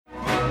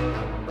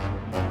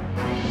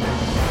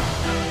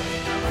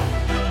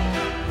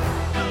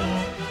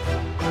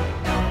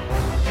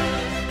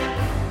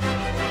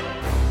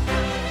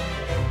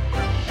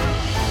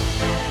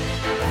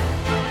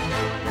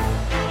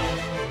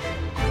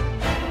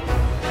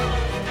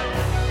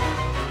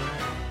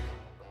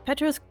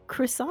Petros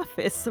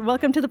Chrysopis.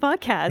 Welcome to the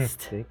podcast.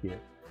 Thank you.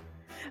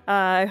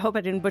 I hope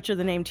I didn't butcher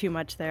the name too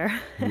much there.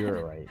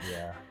 You're right.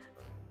 Yeah.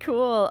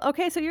 Cool.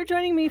 Okay, so you're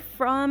joining me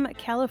from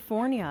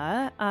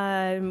California.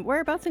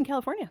 Whereabouts in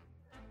California?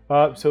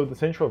 So the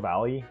Central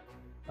Valley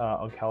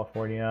of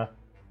California,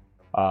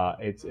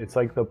 it's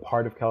like the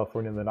part of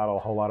California that not a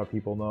whole lot of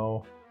people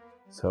know.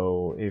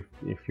 So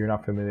if you're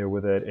not familiar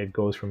with it, it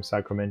goes from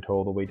Sacramento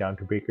all the way down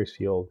to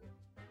Bakersfield,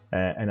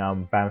 and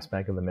I'm bam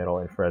smack in the middle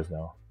in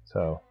Fresno.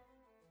 So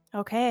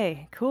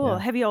Okay, cool. yeah.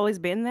 Have you always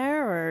been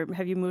there, or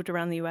have you moved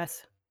around the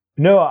U.S.?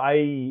 No,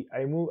 I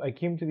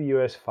came to the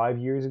U.S. 5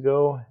 years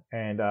ago,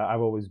 and I've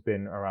always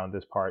been around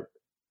this part.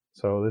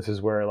 So this is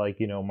where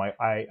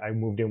I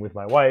moved in with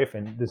my wife,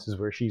 and this is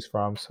where she's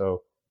from.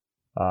 So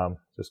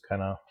just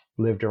kind of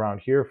lived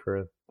around here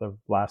for the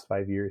last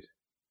 5 years.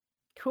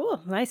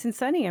 Cool. Nice and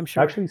sunny, I'm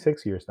sure. Actually,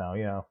 6 years now.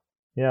 Yeah,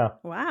 yeah,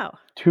 Wow.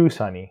 too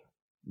sunny.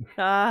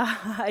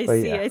 I But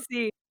see. yeah, I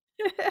see.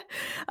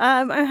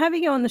 I'm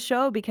having you on the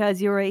show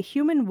because you're a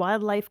human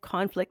wildlife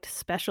conflict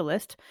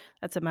specialist.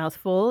 That's a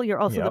mouthful. You're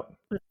also the yep.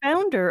 the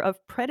founder of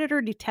Predator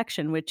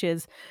Detection, which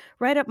is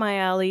right up my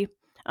alley.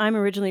 I'm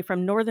originally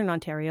from Northern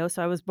Ontario,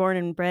 so I was born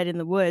and bred in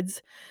the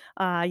woods,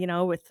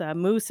 with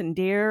moose and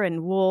deer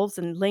and wolves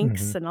and hmm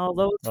lynx and all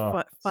those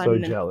Oh, so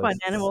fun jealous.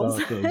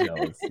 animals. So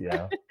jealous.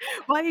 Yeah.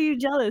 Why are you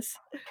jealous?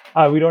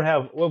 We don't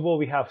have. Well,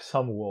 we have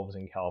some wolves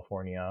in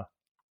California,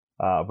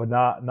 but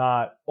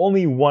not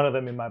only one of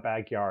them in my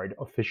backyard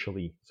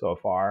officially so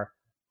far.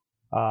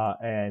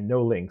 And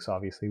no lynx.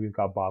 Obviously, we've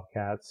got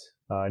bobcats.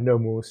 No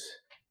moose.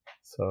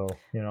 So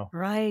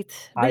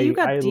Right. But you I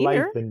got like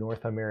deer. the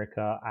North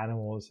America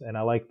animals, and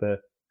I like the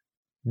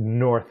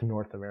North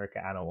America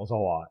animals a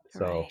lot. So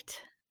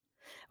Right.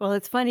 Well,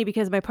 it's funny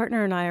because my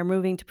partner and I are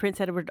moving to Prince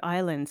Edward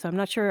Island, so I'm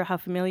not sure how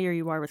familiar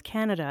you are with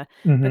Canada,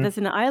 but hmm that's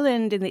an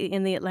island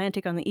in the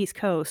Atlantic on the East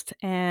Coast,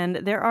 and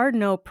there are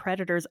no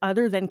predators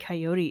other than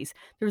coyotes.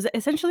 There's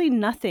essentially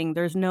nothing.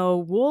 There's no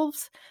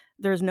wolves,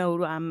 there's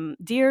no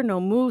deer, no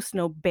moose,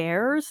 no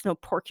bears, no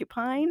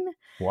porcupine.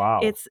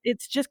 wow,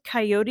 It's just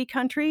coyote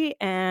country,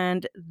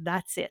 and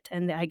that's it.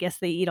 And I guess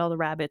they eat all the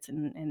rabbits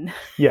and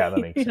yeah, that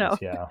makes you know.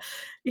 sense. Yeah.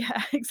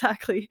 Yeah,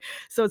 exactly.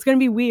 So it's gonna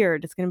be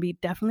weird. It's gonna be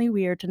definitely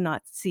weird to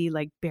not see,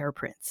 like, bear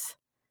prints.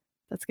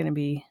 That's gonna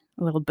be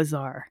a little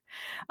bizarre.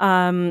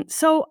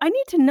 So I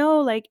need to know,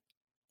 like,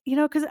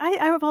 'cause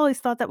I've always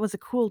thought that was a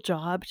cool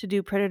job to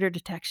do predator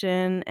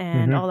detection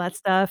and all hmm that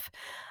stuff.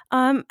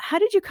 How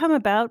did you come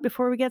about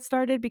before we get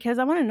started? Because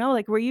I wanna know,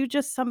 like, were you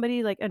just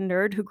somebody, like, a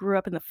nerd who grew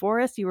up in the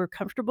forest? You were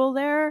comfortable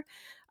there?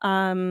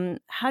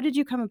 How did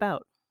you come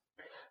about?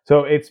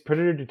 So it's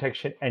predator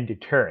detection and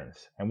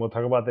deterrence, and we'll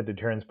talk about the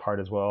deterrence part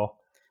as well.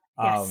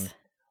 Um, Yes.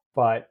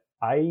 but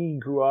I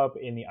grew up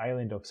in the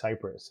island of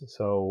Cyprus,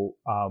 so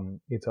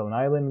it's an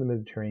island in the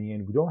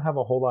Mediterranean. We don't have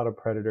a whole lot of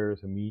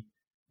predators, and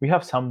we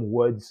have some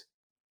woods,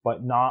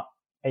 but not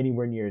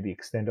anywhere near the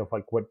extent of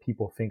like what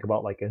people think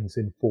about, like in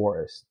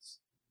forests.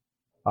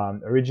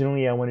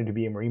 Originally, I wanted to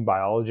be a marine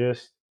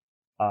biologist,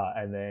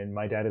 and then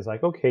my dad is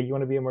like, "Okay, you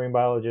want to be a marine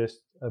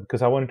biologist?"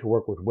 Because I wanted to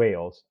work with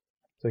whales.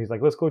 So he's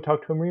like, "Let's go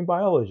talk to a marine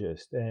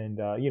biologist, and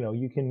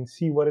you can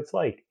see what it's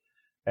like."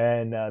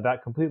 And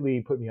that completely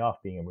put me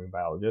off being a marine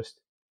biologist.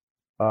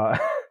 Uh,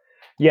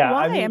 yeah,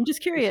 Why? I mean, I'm just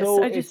curious.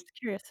 so I'm it's just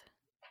curious.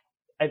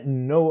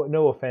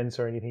 no offense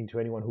or anything to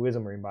anyone who is a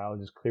marine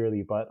biologist,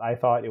 clearly, but I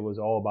thought it was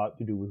all about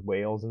to do with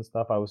whales and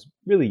stuff. I was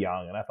really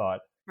young, and I thought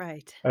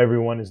Right.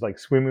 everyone is like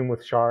swimming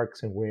with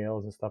sharks and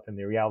whales and stuff, and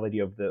the reality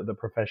of the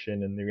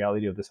profession and the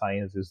reality of the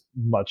science is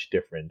much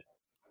different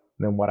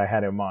than what I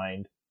had in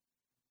mind.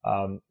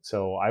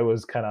 So I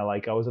was kind of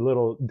like, I was a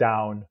little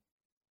down.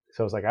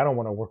 So I was like, I don't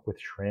want to work with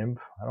shrimp.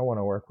 I don't want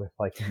to work with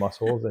like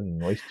mussels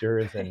and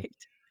oysters. Right.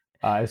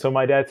 And so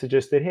my dad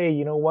suggested, hey,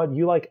 you know what?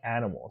 You like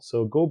animals.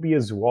 So go be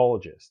a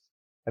zoologist.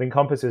 It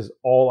encompasses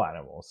all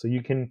animals. So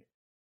you can,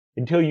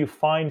 until you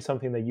find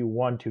something that you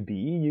want to be,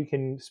 you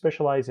can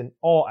specialize in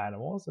all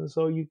animals. And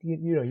so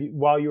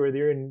while you were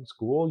there in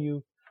school,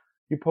 you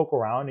poke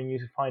around and you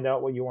find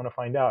out what you want to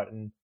find out.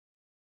 And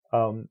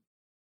um,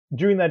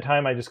 during that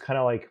time, I just kind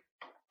of like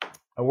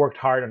I worked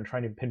hard on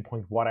trying to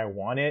pinpoint what I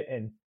wanted,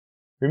 and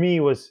for me, it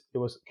was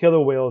killer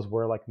whales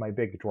were like my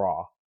big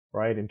draw,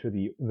 right, into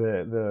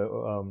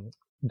the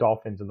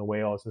dolphins and the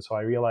whales, and so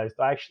I realized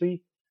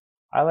actually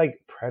I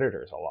like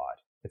predators a lot.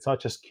 It's not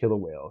just killer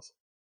whales.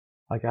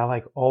 Like I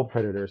like all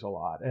predators a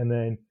lot, and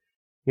then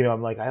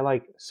I'm like I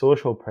like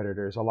social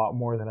predators a lot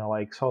more than I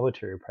like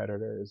solitary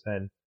predators,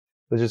 and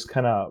it just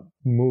kind of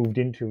moved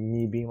into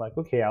me being like,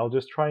 okay, I'll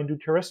just try and do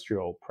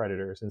terrestrial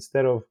predators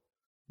instead of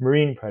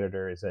marine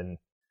predators, and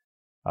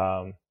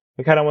I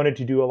kind of wanted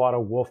to do a lot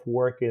of wolf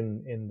work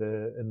in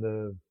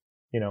the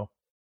you know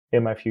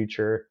in my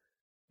future.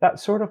 That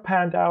sort of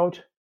panned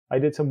out. I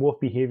did some wolf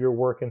behavior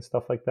work and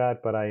stuff like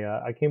that, but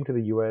I came to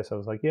the U.S. I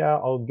was like, yeah,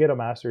 I'll get a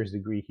master's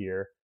degree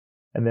here,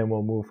 and then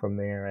we'll move from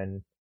there.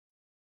 And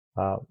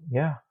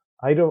yeah,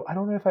 I don't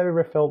know if I've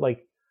ever felt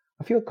like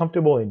I feel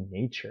comfortable in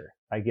nature.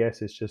 I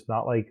guess it's just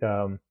not like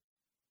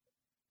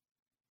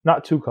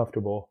not too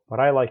comfortable, but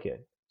I like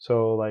it.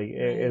 So like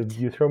if Right.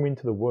 you throw me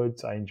into the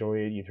woods, I enjoy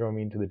it. You throw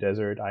me into the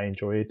desert, I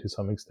enjoy it to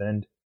some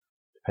extent,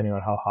 depending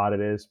on how hot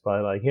it is.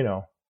 But like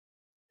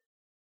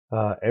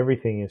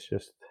everything is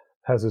just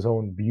has its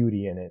own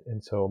beauty in it,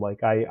 and so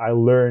like I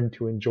learn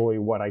to enjoy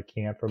what I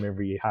can from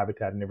every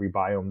habitat and every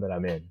biome that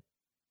I'm in.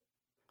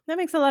 That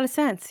makes a lot of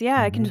sense.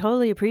 Yeah, I can Hmm.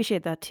 totally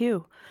appreciate that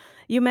too.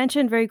 You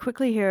mentioned very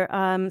quickly here,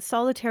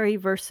 solitary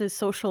versus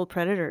social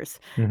predators.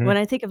 When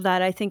Hmm. I think of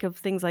that, I think of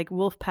things like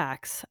wolf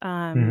packs.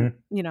 Hmm.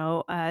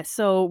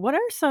 So what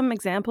are some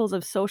examples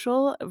of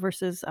social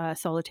versus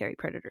solitary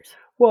predators?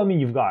 Well, I mean,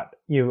 you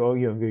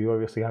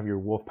obviously have your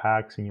wolf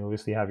packs, and you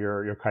obviously have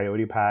your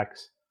coyote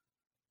packs.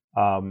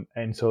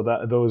 And so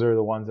that those are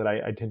the ones that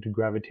I tend to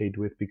gravitate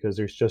with, because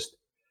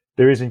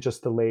there isn't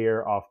just the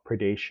layer of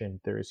predation.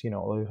 There's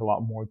a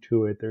lot more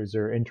to it. There's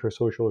their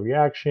intersocial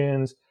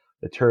reactions,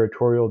 the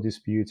territorial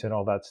disputes, and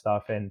all that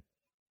stuff. And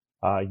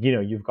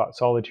you've got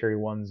solitary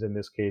ones. In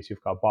this case,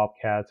 you've got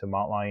bobcats and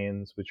mountain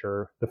lions, which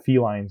are the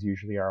felines.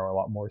 Usually are a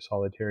lot more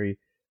solitary.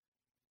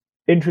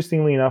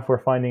 Interestingly enough, we're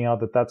finding out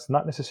that that's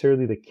not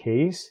necessarily the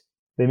case.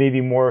 They may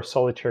be more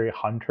solitary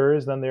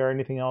hunters than they are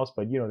anything else.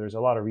 But there's a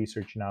lot of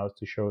research now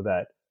to show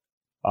that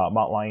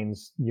mountain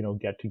lions,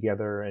 get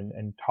together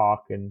and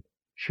talk and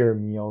share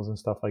meals and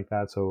stuff like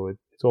that. So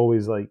it's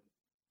always like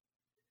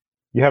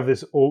you have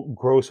this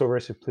gross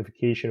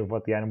oversimplification of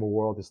what the animal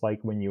world is like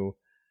when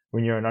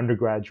you're an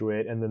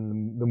undergraduate, and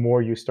then the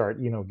more you start,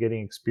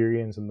 getting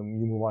experience, and then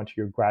you move on to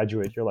your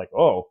graduate, you're like,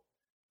 oh,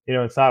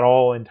 it's not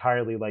all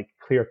entirely like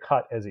clear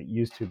cut as it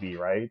used to be,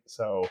 right?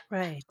 So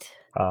Right.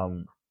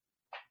 um,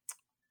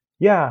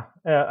 yeah,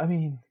 I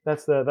mean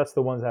that's the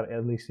ones that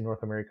at least in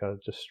North America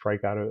just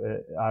strike out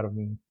of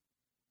me.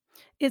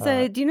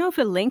 Uh, Do you know if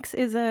a lynx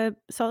is a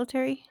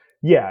solitary?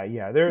 Yeah,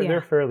 yeah, they're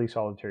Yeah. fairly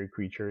solitary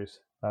creatures.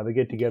 They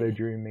get together Okay.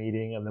 during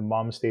mating, and the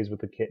mom stays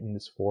with the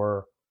kittens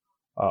for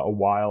a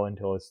while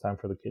until it's time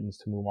for the kittens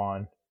to move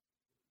on.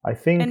 I And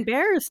think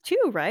bears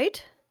too,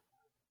 right?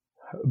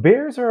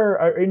 bears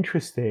are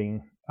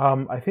interesting.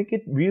 I think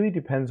it really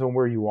depends on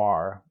where you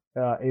are.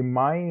 In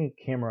my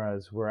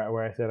cameras, where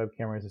I set up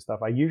cameras and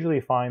stuff, I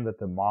usually find that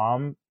the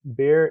mom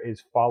bear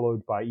is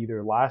followed by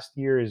either last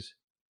year's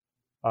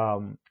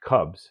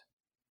cubs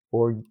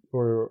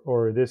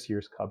or this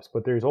year's cubs,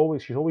 but she's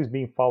always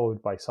being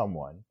followed by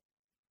someone.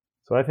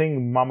 So I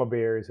think mama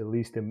bears, at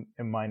least in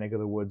my neck of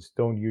the woods,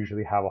 don't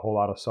usually have a whole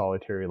lot of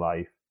solitary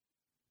life.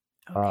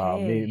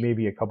 Okay.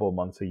 Maybe a couple of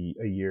months a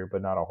year,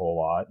 but not a whole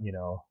lot.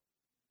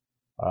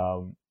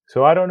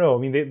 So I don't know. I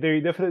mean, they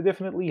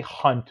definitely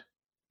hunt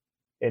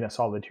in a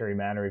solitary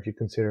manner if you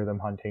consider them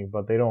hunting,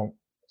 but they don't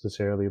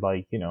necessarily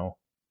like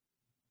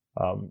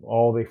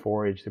all they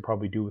forage. They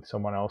probably do with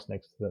someone else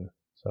next to them.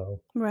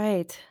 So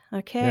Right. yeah.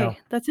 Okay.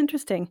 That's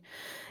interesting.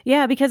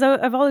 Yeah, because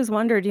I've always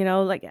wondered,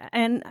 like,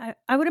 and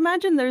I would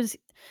imagine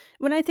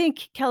when I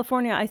think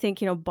California, I think,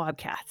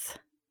 bobcats.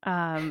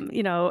 And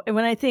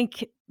when I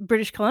think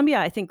British Columbia,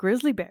 I think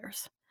grizzly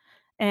bears.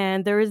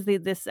 And there is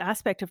this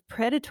aspect of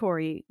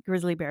predatory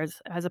grizzly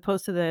bears as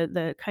opposed to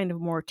the kind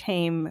of more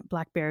tame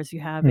black bears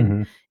you have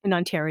in Hmm.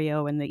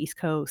 Ontario and the East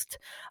Coast.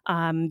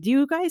 Do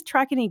you guys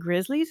track any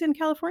grizzlies in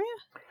California?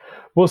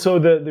 Well, so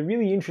the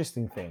really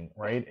interesting thing,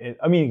 right?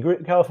 I mean,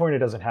 California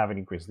doesn't have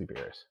any grizzly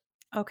bears.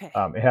 Okay.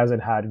 It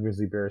hasn't had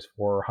grizzly bears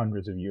for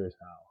hundreds of years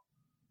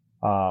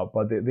now.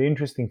 But the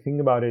interesting thing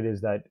about it is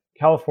that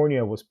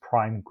California was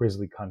prime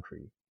grizzly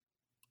country,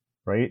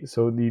 right?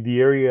 So the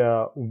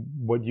area,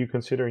 what you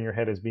consider in your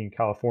head as being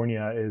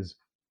California, is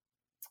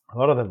a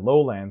lot of the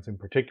lowlands in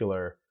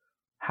particular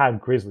had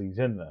grizzlies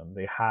in them.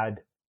 They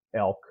had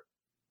elk,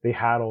 they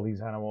had all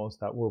these animals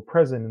that were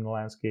present in the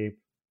landscape,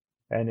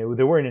 and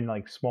they weren't in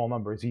like small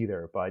numbers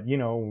either. But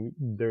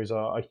there's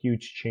a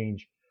huge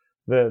change.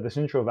 The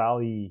Central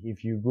Valley,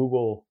 if you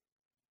Google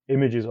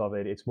images of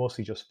it, it's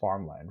mostly just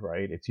farmland,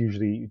 right? It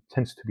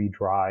tends to be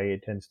dry.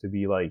 It tends to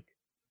be like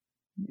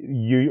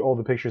you all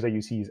the pictures that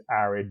you see is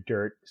arid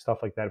dirt, stuff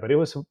like that. But it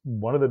was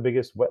one of the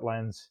biggest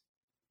wetlands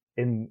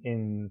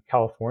in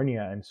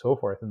California and so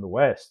forth in the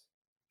West.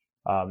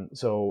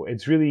 So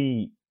it's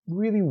really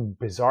really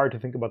bizarre to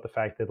think about the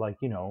fact that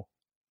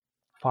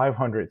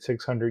 500,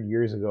 600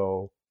 years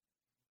ago,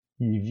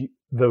 the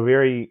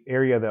very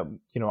area that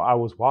I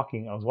was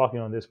walking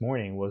on this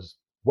morning was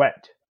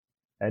wet,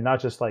 and not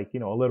just like a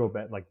little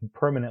bit, like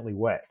permanently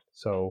wet.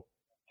 So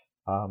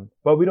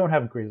but we don't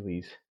have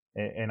grizzlies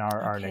in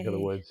our neck of the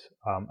Okay. woods.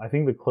 I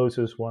think the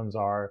closest ones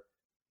are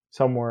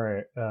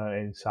somewhere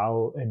in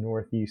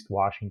northeast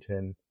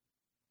Washington,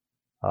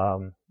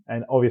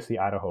 and obviously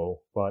Idaho,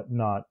 but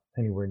not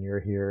anywhere near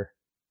here.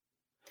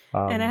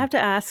 And Um, I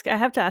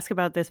have to ask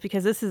about this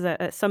because this is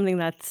something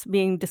that's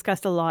being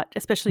discussed a lot,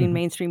 especially in mhm.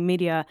 mainstream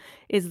media,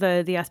 is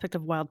the aspect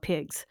of wild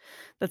pigs.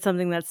 That's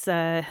something that's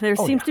there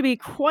Oh seems yeah. to be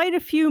quite a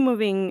few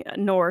moving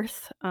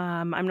north.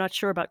 I'm not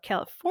sure about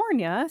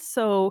California,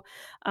 so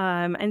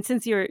and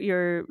since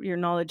your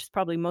knowledge is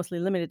probably mostly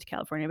limited to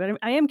California, but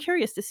I am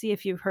curious to see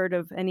if you've heard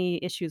of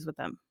any issues with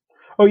them.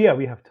 Oh yeah,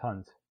 we have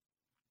tons,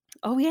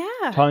 Oh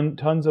yeah.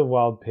 tons of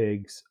wild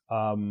pigs.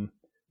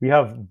 we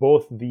have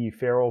both the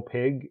feral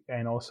pig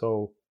and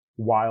also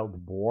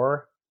wild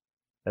boar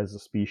as a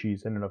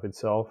species in and of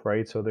itself,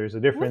 right? So there's a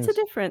What's the difference.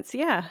 difference?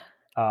 Yeah.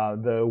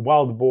 The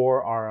wild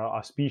boar are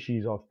a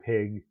species of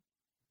pig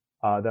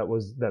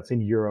that's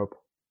in Europe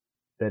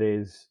that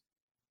is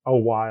a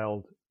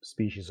wild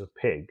species of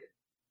pig.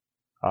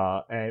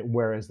 And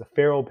whereas the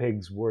feral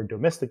pigs were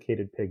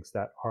domesticated pigs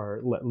that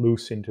are let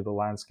loose into the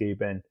landscape,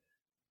 and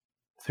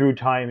through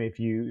time, if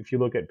you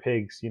look at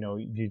pigs,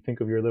 you think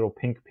of your little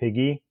pink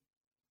piggy,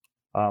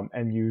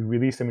 and you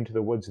release them into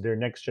the woods, their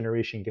next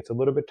generation gets a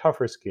little bit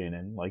tougher skin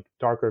and like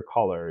darker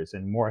colors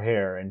and more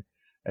hair,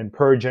 and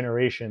per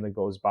generation that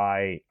goes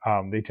by,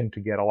 they tend to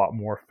get a lot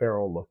more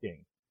feral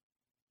looking.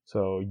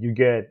 So you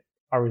get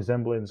a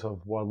resemblance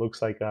of what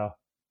looks like a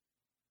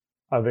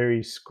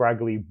very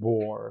scraggly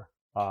boar,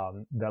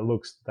 that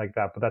looks like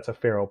that, but that's a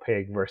feral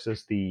pig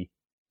versus the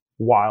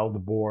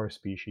wild boar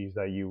species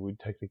that you would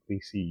technically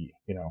see.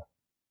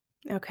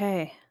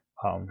 Okay.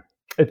 Um,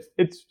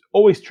 it's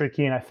always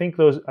tricky, and I think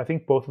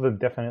both of them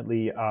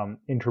definitely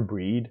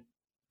interbreed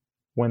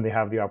when they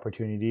have the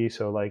opportunity.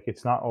 So like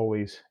it's not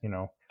always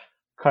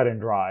cut and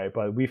dry,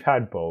 but we've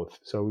had both.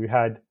 So we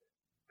had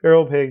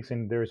feral pigs,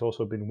 and there's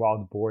also been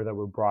wild boar that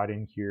were brought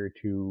in here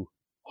to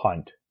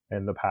hunt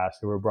in the past.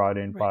 They were brought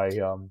in by Right.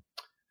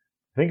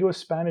 I think it was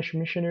Spanish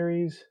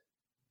missionaries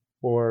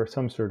or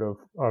some sort of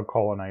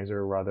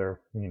colonizer, rather,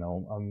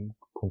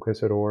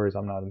 conquistadors.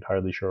 I'm not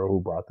entirely sure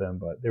who brought them,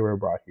 but they were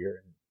brought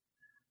here.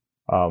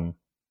 Um,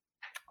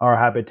 our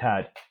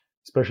habitat,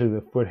 especially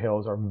the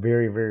foothills, are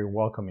very, very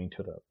welcoming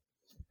to them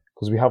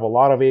because we have a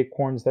lot of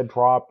acorns that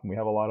drop, and we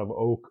have a lot of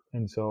oak,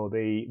 and so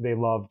they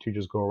love to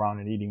just go around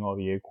and eating all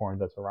the acorn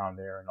that's around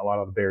there, and a lot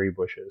of the berry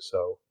bushes.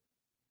 So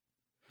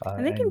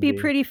And they can and be they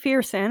pretty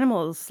fierce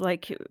animals,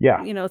 like,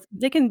 yeah.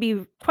 they can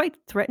be quite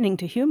threatening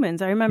to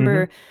humans. I Hmm.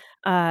 remember,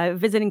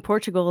 visiting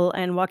Portugal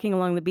and walking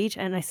along the beach,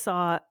 and I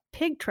saw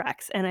pig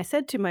tracks, and I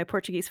said to my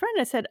Portuguese friend,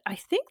 I said, "I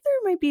think there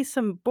might be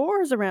some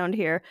boars around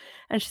here,"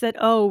 and she said,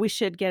 "Oh, we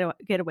should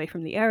get away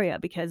from the area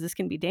because this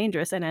can be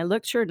dangerous," and I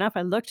looked, sure enough,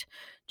 I looked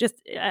just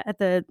at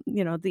the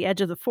edge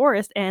of the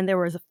forest, and there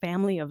was a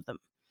family of them.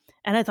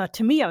 And I thought,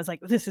 to me, I was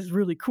like, "This is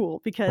really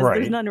cool because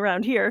there's Right. none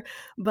around here."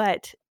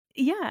 But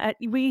yeah,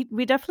 we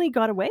definitely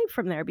got away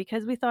from there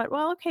because we thought,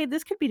 "Well, okay,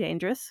 this could be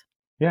dangerous."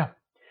 Yeah.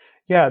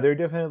 Yeah, they're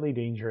definitely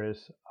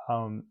dangerous.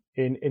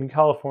 In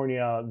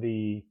California,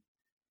 the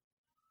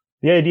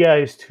idea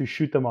is to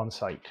shoot them on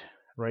sight,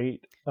 right?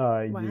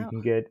 You Wow.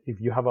 can get,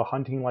 if you have a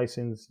hunting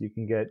license, you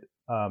can get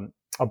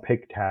a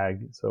pig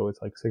tag. So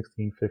it's like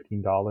 16,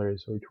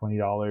 $15 or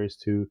 $20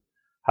 to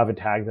have a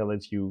tag that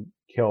lets you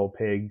kill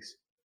pigs.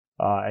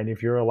 And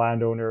if you're a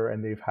landowner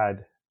and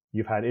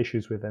you've had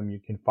issues with them, you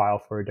can file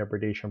for a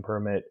depredation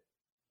permit,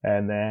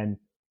 and then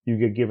you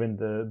get given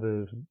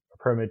the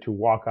permit to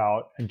walk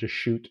out and just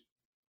shoot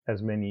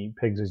as many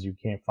pigs as you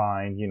can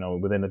find,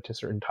 within a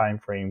certain time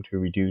frame to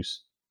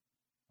reduce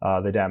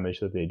the damage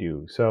that they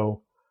do.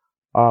 So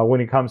when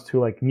it comes to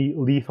like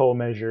lethal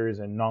measures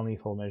and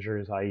non-lethal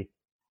measures, I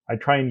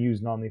try and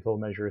use non-lethal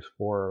measures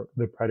for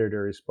the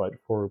predators, but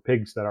for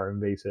pigs that are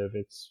invasive,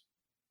 it's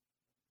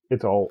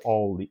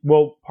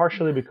well,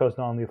 partially because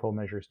non-lethal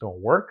measures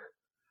don't work,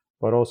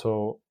 but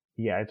also,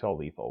 yeah, it's all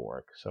lethal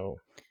work. So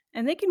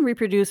And they can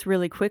reproduce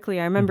really quickly.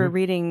 I remember mhm.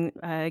 reading,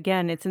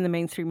 again, it's in the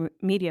mainstream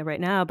media right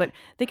now, but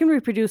they can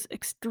reproduce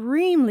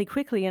extremely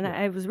quickly. And Yeah,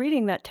 I was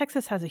reading that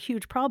Texas has a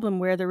huge problem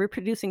where they're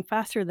reproducing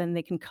faster than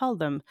they can cull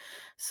them.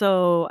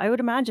 So I would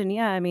imagine,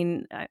 yeah, I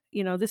mean,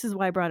 this is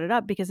why I brought it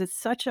up because it's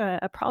such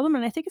a problem.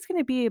 And I think it's going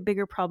to be a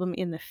bigger problem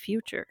in the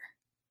future.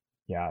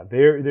 yeah,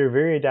 they're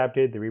very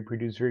adapted. They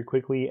reproduce very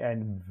quickly,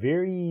 and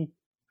very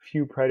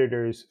few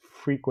predators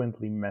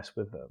frequently mess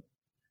with them.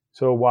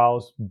 So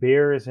whilst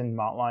bears and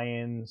mountain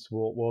lions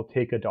will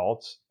take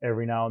adults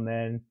every now and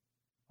then,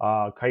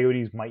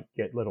 coyotes might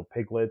get little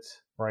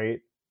piglets, right?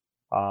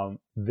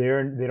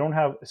 They don't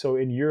have, so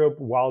in Europe,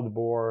 wild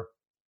boar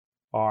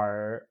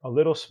are a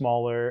little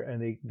smaller,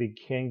 and they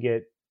can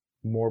get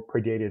more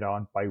predated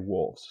on by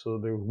wolves. So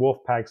there are wolf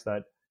packs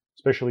that,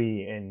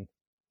 especially in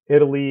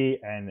Italy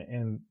and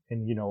in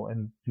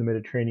the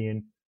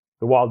Mediterranean,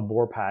 the wild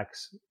boar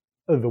packs,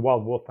 the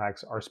wild wolf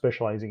packs are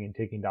specializing in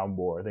taking down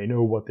boar. They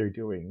know what they're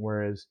doing.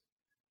 Whereas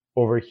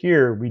over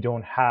here, we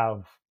don't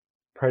have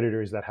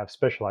predators that have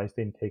specialized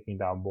in taking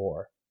down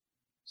boar.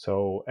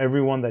 So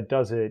everyone that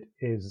does it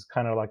is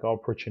kind of like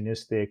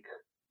opportunistic,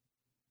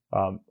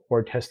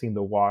 or testing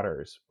the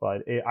waters.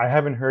 But I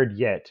haven't heard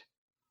yet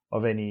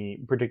of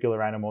any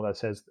particular animal that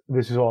says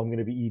this is all I'm going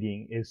to be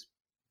eating is,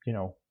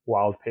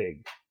 wild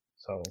pig.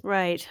 So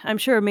Right. I'm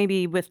sure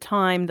maybe with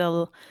time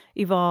they'll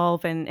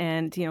evolve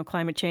and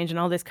climate change and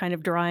all this kind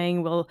of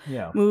drying will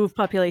yeah, move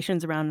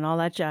populations around and all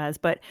that jazz.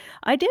 But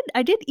I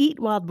did eat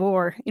wild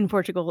boar in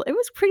Portugal. It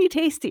was pretty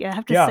tasty, I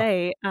have to yeah,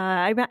 say.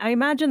 I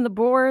imagine the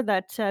boar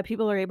that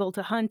people are able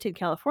to hunt in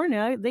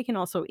California, they can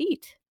also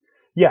eat.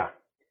 yeah,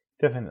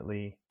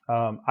 definitely.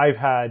 I've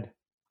had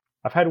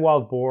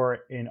wild boar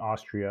in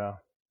Austria,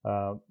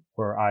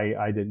 where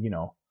I did,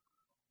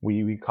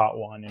 We caught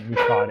one and we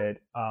shot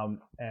it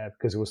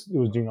because it was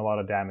doing a lot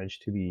of damage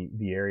to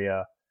the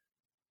area.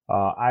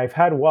 I've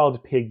had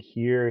wild pig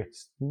here.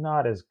 It's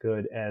not as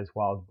good as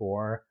wild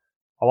boar.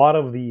 A lot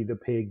of the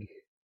pig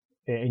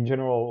in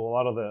general, a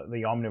lot of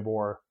the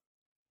omnivore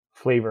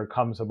flavor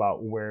comes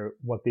about where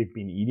what they've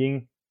been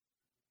eating.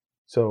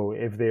 So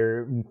if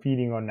they're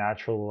feeding on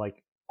natural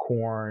like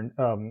corn,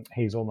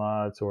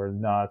 hazelnuts, or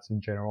nuts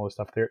in general and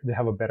stuff, they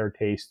have a better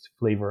taste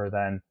flavor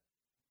than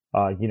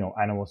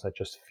animals that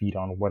just feed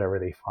on whatever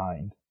they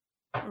find,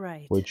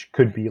 Right. which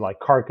could Right. be like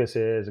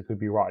carcasses, it could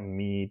be rotten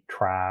meat,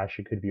 trash,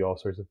 it could be all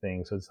sorts of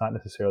things. So it's not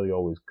necessarily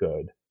always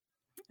good.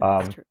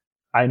 That's Um, true.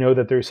 I know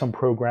that there's some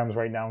programs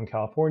right now in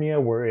California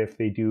where if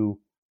they do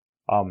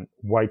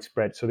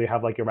widespread, so they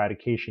have like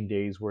eradication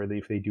days where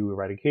if they do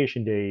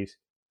eradication days,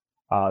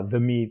 the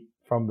meat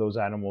from those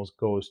animals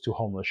goes to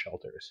homeless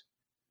shelters.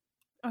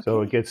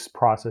 So it Okay. gets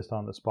processed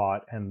on the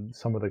spot, and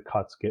some of the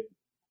cuts get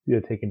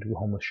taken to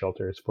homeless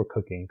shelters for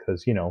cooking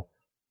because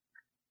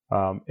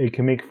it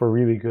can make for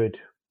really good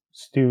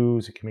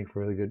stews. It can make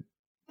for really good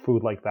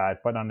food like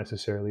that, but not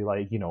necessarily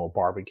like a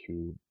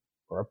barbecue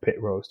or a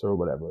pit roast or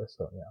whatever.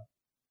 So yeah,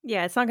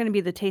 Yeah, it's not gonna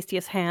be the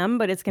tastiest ham,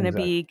 but it's gonna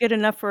exactly. be good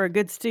enough for a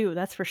good stew,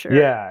 that's for sure.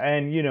 Yeah,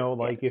 and Yeah.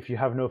 like if you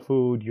have no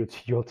food,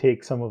 you'll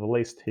take some of the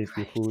least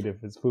tastier Right. food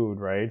if it's food,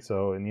 right?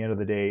 So in the end of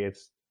the day,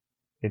 it's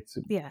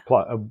Yeah.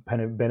 a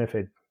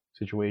benefit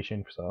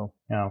situation. So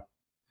yeah.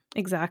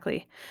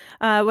 Exactly.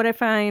 What I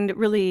find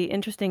really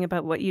interesting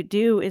about what you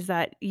do is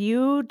that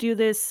you do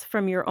this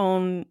from your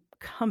own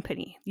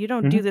company. You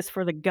don't do Hmm. this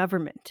for the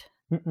government.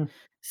 Mm-mm.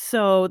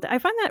 So I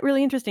find that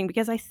really interesting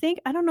because I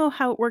don't know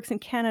how it works in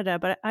Canada,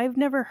 but I've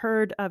never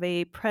heard of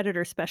a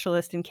predator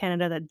specialist in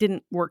Canada that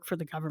didn't work for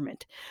the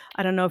government.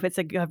 I don't know if it's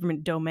a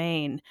government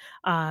domain,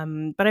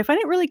 but I find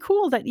it really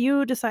cool that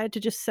you decided to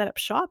just set up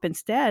shop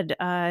instead.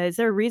 Is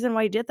there a reason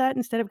why you did that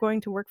instead of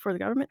going to work for the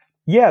government?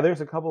 Yeah,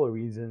 there's a couple of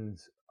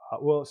reasons.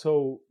 Well,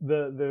 so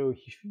the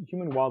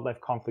human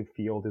wildlife conflict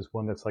field is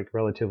one that's like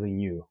relatively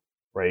new,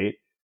 right?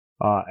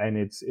 And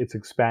it's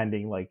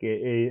expanding. Like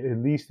at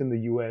least in the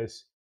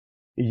U.S.,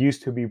 it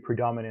used to be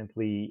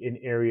predominantly in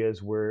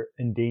areas where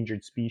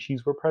endangered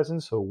species were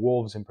present. So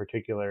wolves, in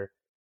particular,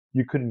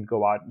 you couldn't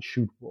go out and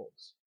shoot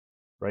wolves,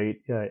 right?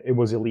 It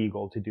was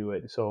illegal to do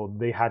it. So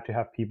they had to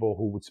have people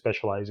who would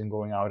specialize in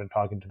going out and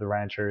talking to the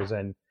ranchers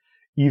and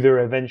either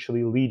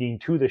eventually leading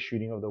to the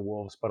shooting of the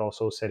wolves, but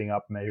also setting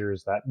up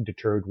measures that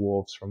deterred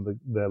wolves from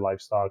the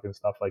livestock and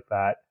stuff like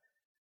that.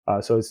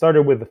 So it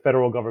started with the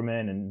federal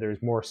government, and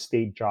there's more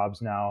state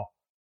jobs now.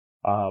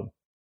 Uh,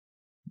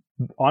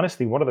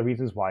 Honestly, one of the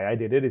reasons why I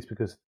did it is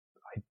because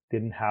I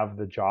didn't have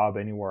the job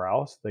anywhere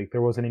else. Like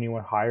there wasn't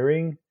anyone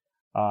hiring.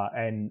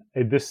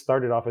 This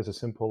started off as a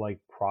simple like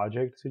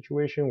project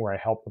situation where I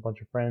helped a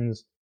bunch of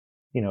friends,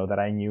 that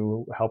I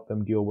knew, help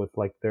them deal with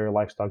like their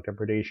livestock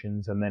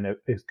depredations. And then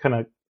it kind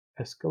of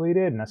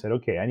escalated. And I said,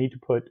 okay, I need to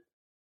put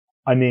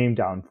a name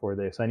down for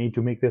this. I need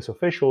to make this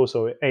official.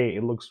 So A,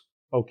 it looks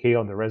okay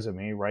on the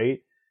resume, right?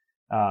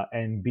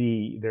 And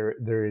B,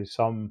 there is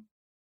some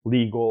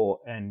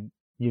legal and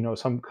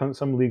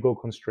some legal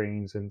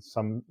constraints and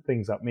some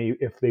things that may,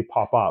 if they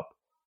pop up,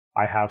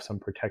 I have some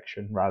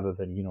protection rather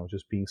than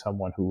just being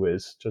someone who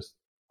is just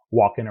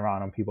walking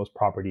around on people's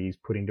properties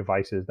putting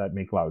devices that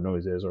make loud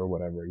noises or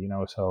whatever.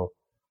 So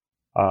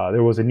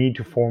there was a need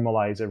to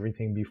formalize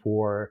everything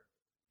before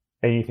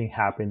anything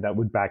happened that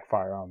would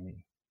backfire on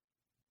me.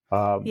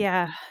 Um,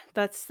 Yeah,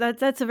 that's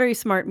a very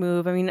smart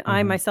move. I mean,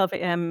 I mhm. myself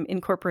am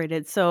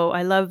incorporated, so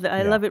I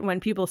Yeah, love it when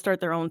people start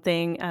their own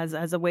thing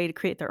as a way to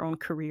create their own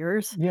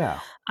careers. yeah.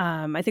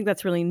 I think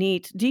that's really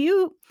neat. Do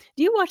you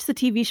watch the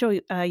TV show,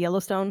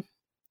 Yellowstone?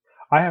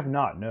 I have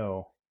not.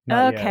 No,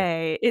 not yet.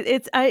 Okay,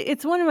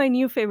 it's one of my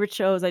new favorite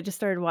shows. I just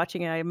started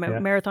watching it. I Yeah.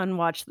 marathon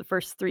watched the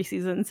first 3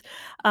 seasons,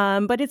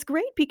 but it's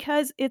great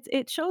because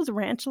it shows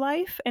ranch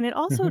life, and it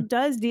also Hmm.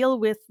 does deal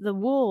with the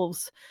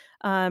wolves,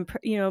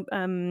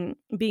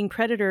 being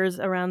predators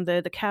around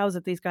the cows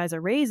that these guys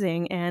are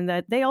raising, and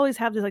that they always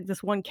have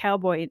this one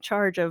cowboy in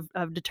charge of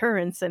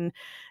deterrence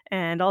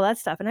and all that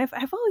stuff, and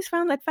I've always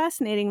found that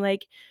fascinating,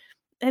 like,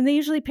 and they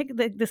usually pick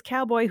this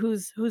cowboy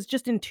who's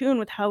just in tune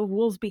with how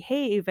wolves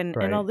behave and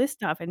all Right. this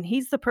stuff, and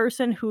he's the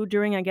person who,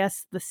 during, I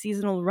guess, the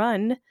seasonal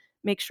run,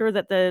 makes sure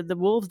that the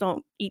wolves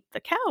don't eat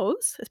the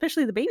cows,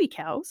 especially the baby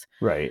cows.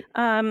 Right.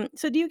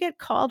 So do you get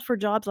called for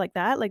jobs like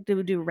that? Like,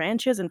 do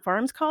ranches and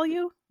farms call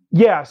you?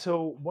 Yeah.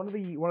 So one of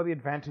the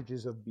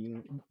advantages of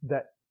being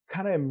that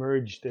kind of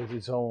emerged as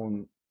its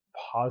own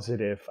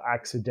positive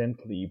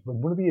accidentally, but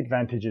one of the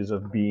advantages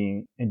of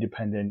being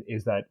independent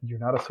is that you're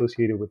not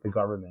associated with the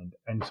government,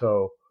 and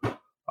so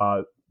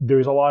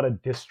there's a lot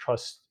of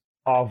distrust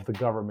of the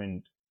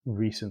government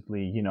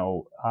recently.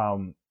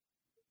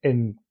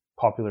 In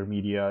popular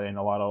media and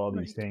a lot of all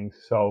these Right.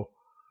 things.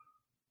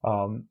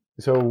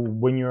 So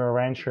when you're a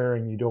rancher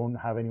and you don't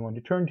have anyone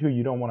to turn to,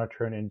 you don't want to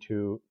turn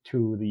into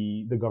to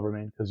the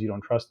government because you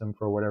don't trust them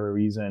for whatever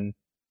reason.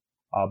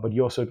 But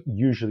you also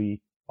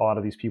usually a lot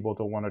of these people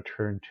don't want to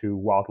turn to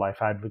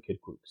wildlife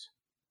advocate groups,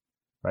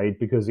 right?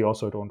 Because they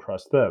also don't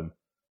trust them.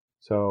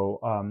 So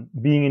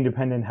being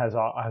independent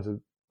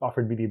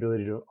offered me the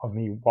ability of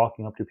me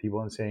walking up to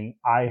people and saying,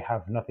 I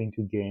have nothing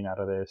to gain out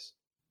of this.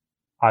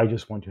 I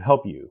just want to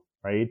help you,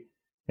 right?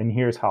 And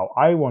here's how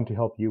I want to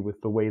help you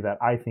with the way that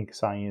I think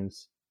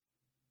science,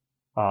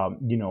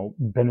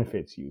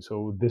 benefits you.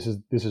 So this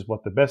is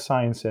what the best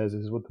science says.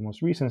 This is what the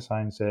most recent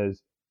science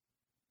says.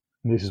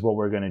 This is what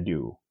we're gonna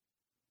do.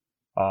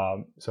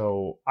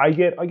 So I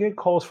get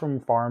calls from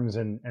farms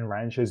and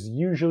ranches.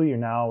 Usually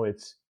now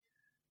it's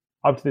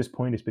up to this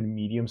point it's been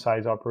medium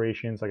sized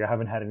operations. Like I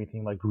haven't had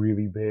anything like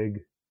really big.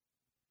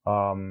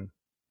 Um,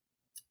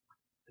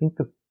 I think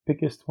the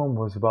biggest one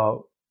was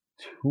about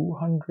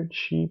 200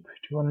 sheep,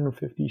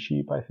 250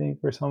 sheep, I think,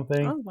 or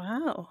something. Oh,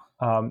 wow.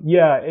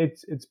 Yeah,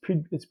 it's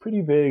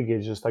pretty big.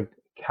 It's just like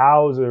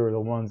cows are the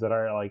ones that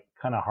are like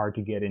kind of hard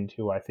to get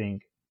into, I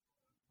think.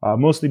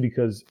 Mostly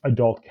because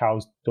adult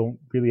cows don't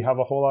really have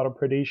a whole lot of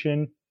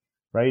predation,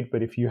 right?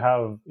 But if you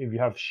have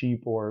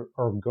sheep or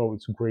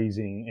goats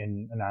grazing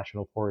in a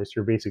national forest,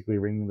 you're basically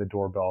ringing the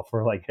doorbell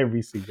for like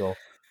every single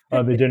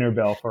the dinner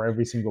bell for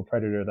every single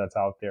predator that's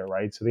out there,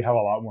 right? So they have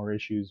a lot more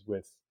issues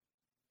with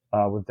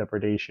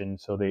depredation.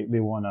 So they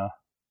want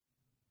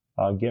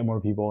to get more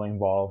people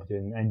involved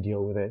and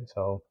deal with it.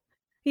 So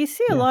You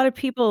see a yeah. lot of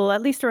people,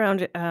 at least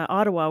around,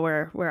 Ottawa,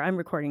 where I'm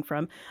recording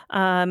from,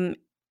 um,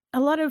 a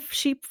lot of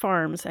sheep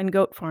farms and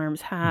goat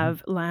farms Mhm.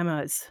 have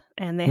llamas,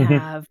 and they Mhm.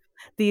 have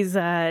these,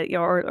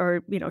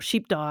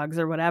 sheepdogs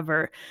or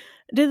whatever.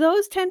 Do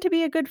those tend to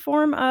be a good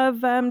form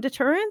of,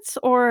 deterrence,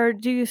 or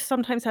do you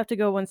sometimes have to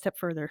go one step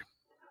further?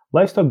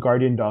 Livestock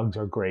guardian dogs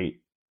are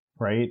great,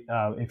 right?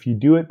 If you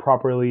do it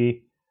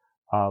properly,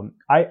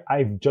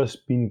 I've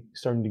just been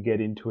starting to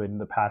get into it in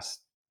the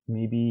past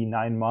maybe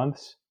 9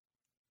 months.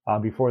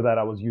 Before that,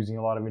 I was using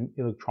a lot of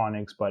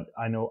electronics, but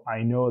I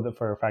know that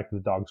for a fact the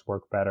dogs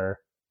work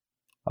better.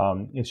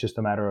 It's just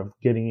a matter of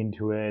getting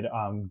into it,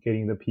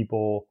 getting the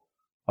people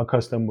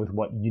accustomed with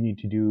what you need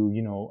to do.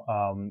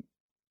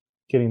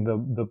 Getting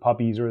the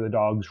puppies or the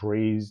dogs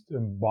raised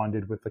and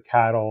bonded with the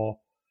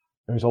cattle.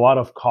 There's a lot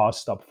of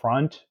cost up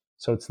front,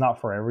 so it's not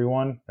for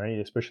everyone, right?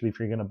 Especially if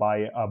you're going to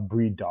buy a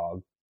breed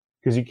dog,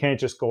 because you can't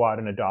just go out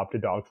and adopt a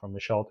dog from a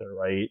shelter,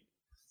 right?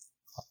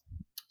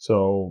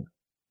 So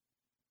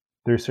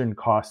there's certain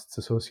costs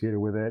associated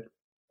with it.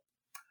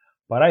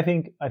 But I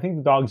think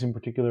the dogs in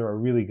particular are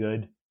really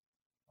good.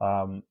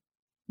 Um,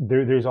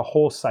 there's a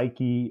whole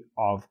psyche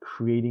of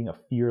creating a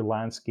fear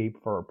landscape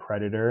for a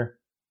predator,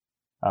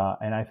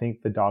 and I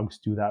think the dogs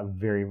do that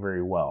very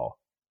very well.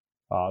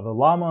 The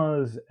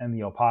llamas and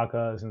the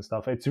alpacas and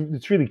stuff.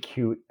 It's really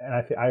cute,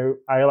 and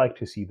I like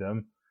to see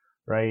them.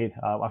 Right,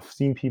 I've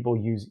seen people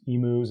use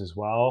emus as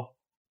well.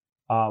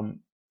 Um,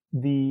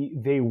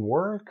 they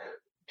work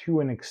to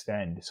an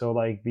extent. So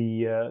like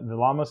the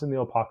llamas and the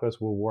alpacas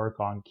will work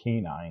on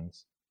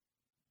canines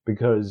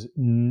because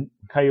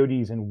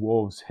coyotes and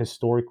wolves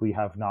historically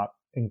have not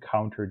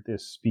encountered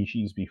this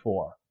species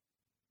before.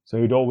 So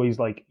you'd always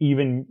like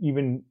even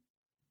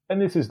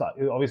and this is not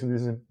obviously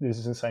this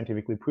isn't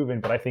scientifically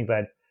proven, but I think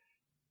that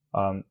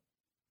um,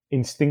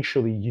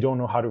 instinctually you don't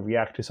know how to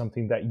react to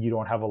something that you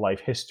don't have a life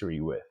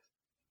history with,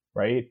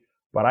 right?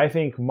 But I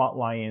think mutt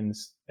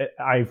lions,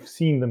 I've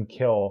seen them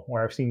kill,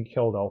 or I've seen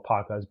killed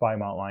alpacas by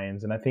mutt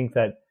lions, and I think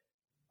that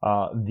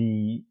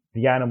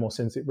the animal,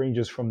 since it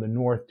ranges from the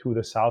north to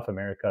the South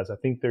Americas, I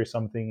think there's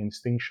something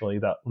instinctually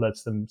that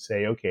lets them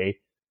say, okay,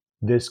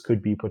 this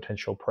could be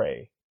potential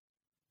prey.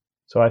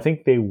 So I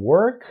think they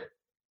work,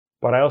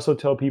 but I also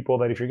tell people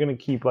that if you're going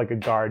to keep like a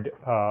guard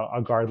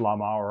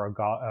llama or a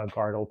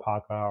guard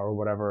alpaca or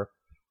whatever,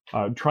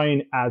 try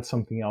and add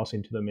something else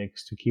into the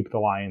mix to keep the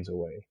lions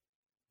away.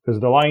 Because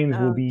the lions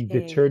will be Okay.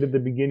 deterred at the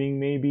beginning,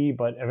 maybe,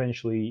 but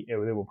eventually they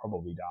will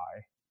probably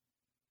die,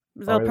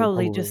 They'll or they will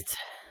probably probably. just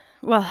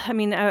well, I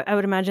mean, I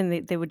would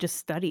imagine they would just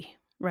study,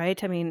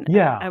 right? I mean, I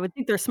Yeah, would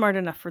think they're smart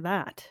enough for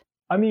that.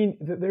 I mean,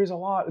 there's a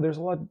lot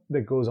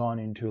that goes on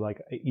into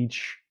like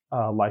each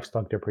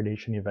livestock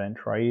depredation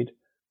event, right?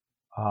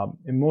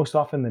 And most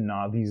often than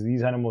not,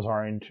 these animals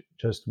aren't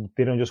just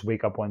they don't just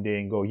wake up one day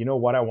and go, you know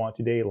what I want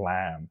today,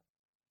 lamb,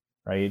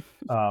 right?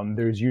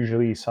 There's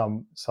usually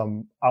some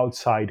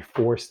outside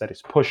force that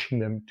is pushing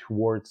them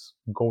towards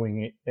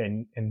going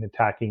and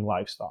attacking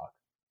livestock.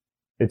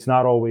 It's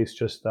not always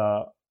just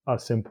a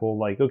simple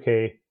like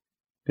okay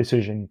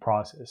decision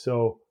process.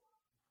 So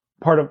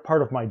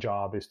part of my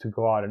job is to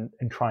go out and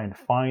try and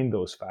find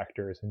those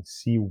factors and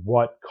see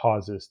what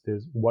caused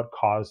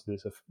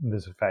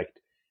this effect.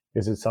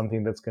 Is it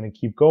something that's going to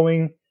keep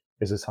going?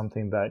 Is it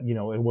something that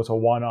it was a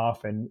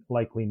one-off and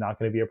likely not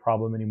going to be a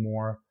problem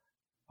anymore?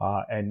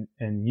 And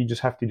you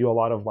just have to do a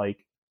lot of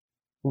like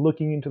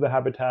looking into the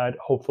habitat,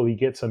 hopefully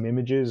get some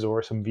images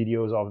or some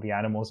videos of the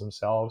animals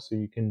themselves so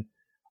you can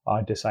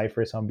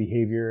decipher some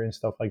behavior and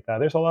stuff like that.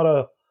 There's a lot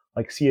of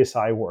like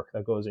CSI work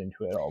that goes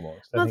into it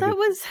almost. I Well, think that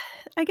it's was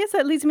I guess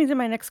that leads me to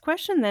my next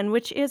question then,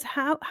 which is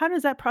how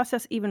does that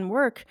process even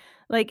work?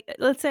 Like,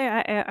 let's say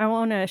I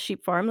own a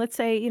sheep farm, let's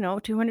say,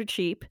 200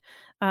 sheep.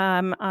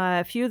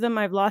 A few of them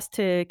I've lost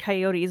to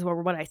coyotes,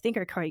 or what I think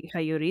are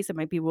coyotes. It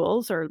might be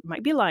wolves or it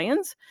might be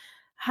lions.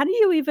 How do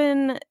you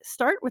even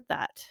start with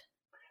that?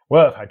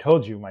 Well, if I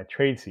told you my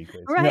trade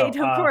secrets, no. Right,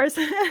 of course.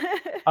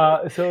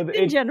 So In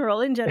it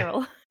general, in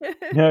general.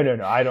 no, no,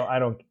 no. I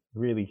don't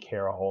really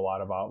care a whole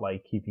lot about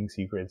like keeping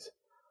secrets.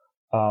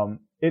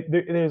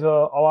 There's a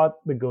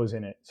lot that goes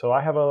in it. So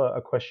I have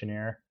a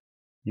questionnaire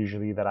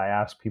usually that I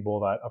ask people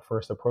that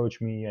first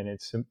approach me, and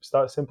it's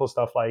simple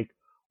stuff like,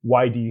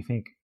 why do you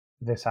think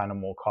this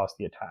animal caused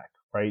the attack?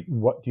 Right?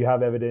 What do you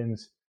have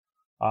evidence?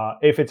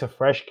 If it's a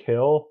fresh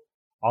kill,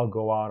 I'll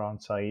go out on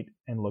site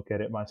and look at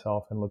it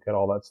myself and look at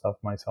all that stuff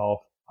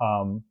myself.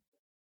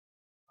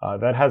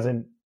 That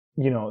hasn't,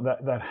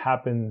 that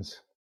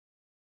happens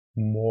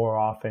more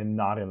often,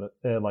 not in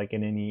like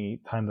in any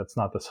time that's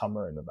not the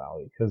summer in the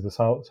valley, because the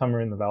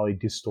summer in the valley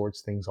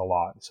distorts things a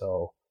lot.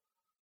 So,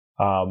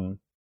 um,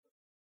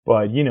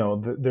 but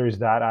there's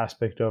that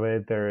aspect of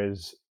it. There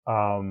is,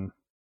 I've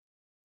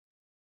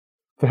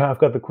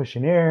got the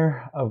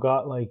questionnaire. I've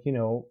got like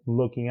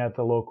looking at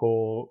the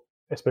local,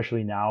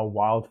 especially now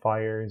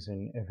wildfires,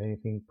 and if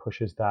anything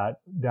pushes that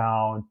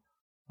down.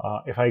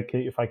 If I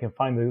can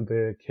find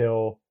the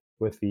kill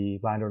with the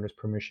landowner's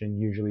permission,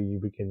 usually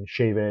we can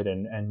shave it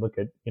and look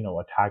at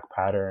attack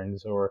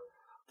patterns or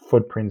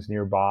footprints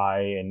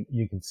nearby, and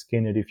you can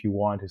skin it if you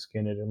want to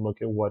skin it and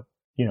look at what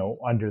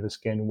under the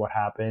skin what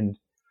happened.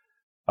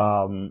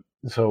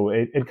 So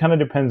it kind of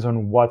depends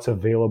on what's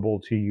available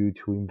to you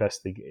to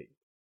investigate.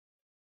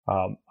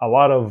 A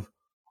lot of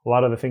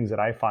the things that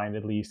I find,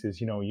 at least,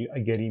 is I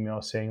get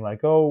emails saying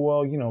like, oh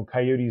well,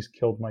 coyotes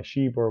killed my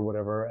sheep or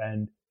whatever,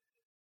 and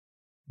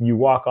you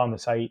walk on the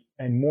site,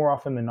 and more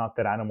often than not,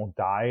 that animal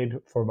died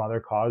from other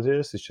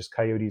causes. It's just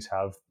coyotes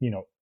have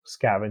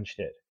scavenged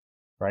it,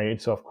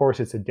 right? So of course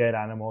it's a dead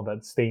animal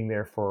that's staying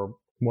there for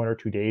 1 or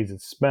 2 days.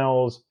 It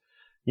smells,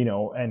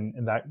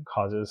 and that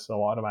causes a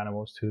lot of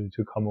animals to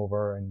come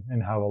over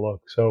and have a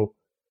look. So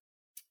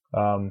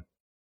um,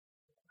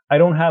 I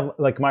don't have,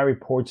 like, my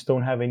reports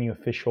don't have any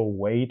official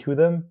way to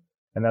them,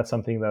 and that's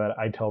something that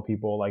I tell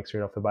people like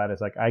straight off the bat is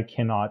like, I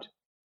cannot,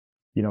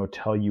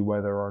 tell you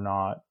whether or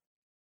not.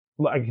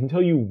 I can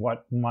tell you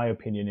what my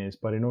opinion is,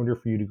 but in order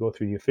for you to go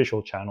through the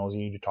official channels, you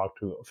need to talk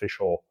to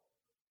official,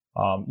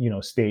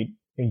 state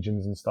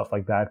agents and stuff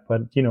like that.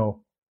 But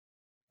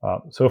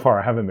so far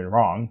I haven't been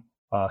wrong,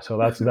 so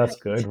that's Right.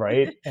 good,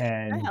 right? That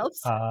And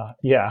helps.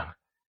 yeah,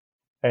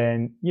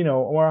 and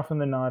more often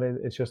than not,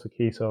 it's just a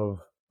case of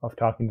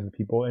talking to the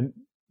people, and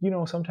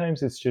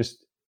sometimes it's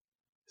just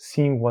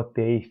seeing what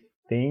they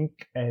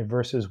think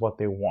versus what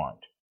they want,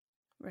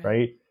 Right.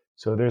 right?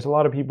 So there's a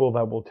lot of people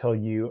that will tell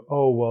you,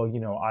 oh well,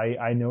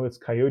 I know it's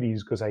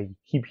coyotes because I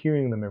keep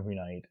hearing them every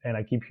night, and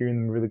I keep hearing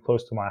them really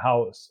close to my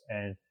house,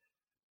 and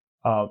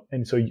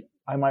so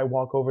I might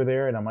walk over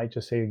there and I might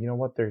just say, you know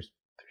what, there's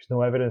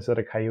no evidence that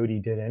a coyote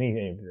did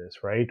any of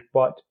this, right?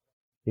 But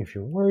if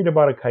you're worried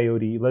about a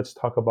coyote, let's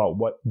talk about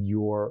what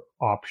your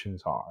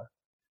options are,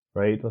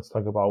 right? Let's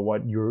talk about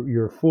what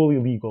you're fully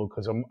legal,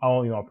 because I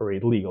only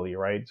operate legally,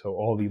 right? So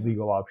all the Mhm.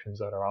 legal options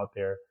that are out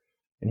there,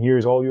 and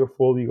here's all your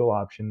full legal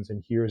options,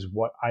 and here's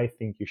what I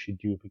think you should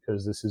do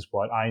because this is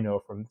what I know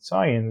from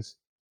science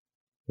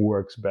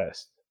works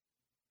best.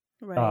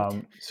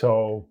 Right.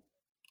 So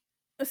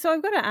So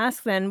I've got to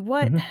ask then,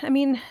 mhm, I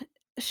mean,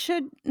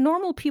 should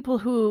normal people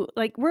who,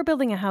 like, we're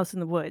building a house in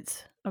the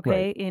woods, right.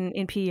 okay,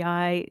 in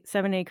PEI,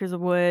 7 acres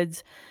of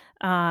woods.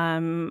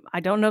 I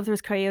don't know if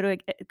there's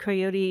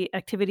coyote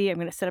activity. I'm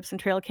going to set up some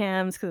trail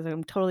cams because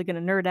I'm totally going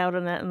to nerd out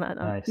on that,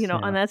 Nice,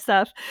 on yeah. that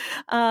stuff.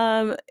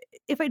 Um,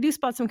 if I do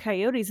spot some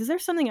coyotes, is there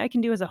something I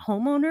can do as a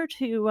homeowner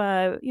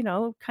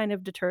to, kind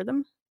of deter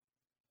them?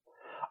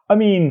 I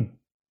mean,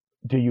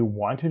 do you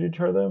want to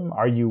deter them?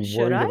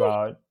 Should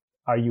I?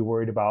 Are you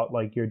worried about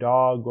like your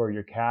dog or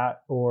your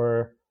cat,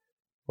 or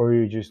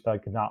you just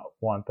like not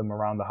want them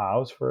around the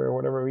house for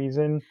whatever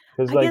reason?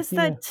 Because I like, guess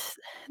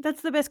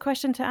that's the best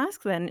question to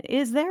ask then.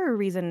 Is there a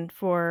reason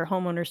for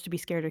homeowners to be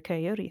scared of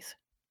coyotes?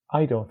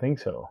 I don't think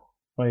so.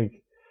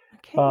 Like,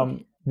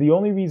 Okay. the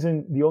only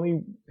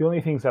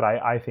things that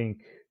I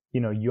think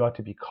you ought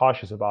to be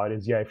cautious about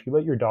is, yeah, if you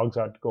let your dogs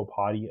out to go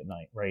potty at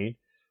night, right?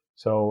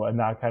 So, and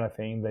that kind of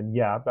thing, then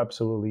yeah,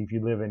 absolutely. If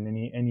you live in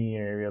any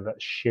area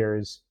that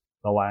shares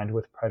the land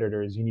with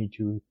predators, you need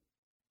to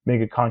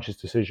make a conscious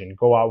decision.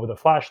 Go out with a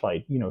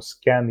flashlight,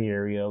 scan the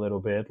area a little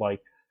bit,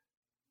 like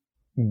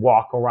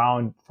walk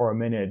around for a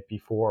minute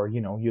before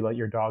you let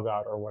your dog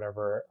out or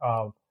whatever.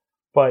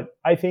 But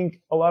I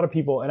think a lot of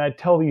people, and I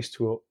tell these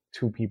to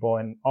people,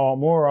 and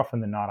more often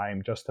than not, I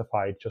am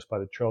justified just by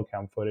the trail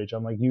cam footage.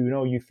 I'm like,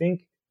 you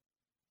think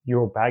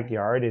your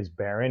backyard is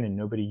barren and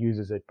nobody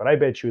uses it, but I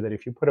bet you that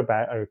if you put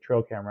a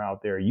trail camera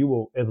out there, you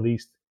will at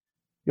least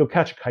you'll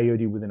catch a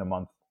coyote within a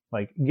month,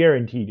 like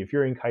guaranteed. If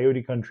you're in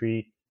coyote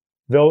country,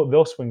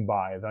 they'll swing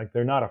by. Like,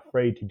 they're not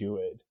afraid to do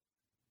it.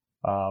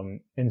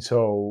 And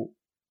so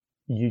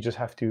you just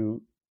have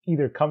to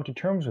either come to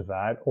terms with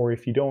that, or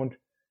if you don't,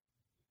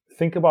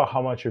 think about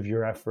how much of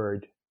your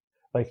effort,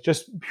 like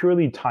just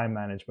purely time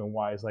management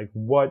wise, like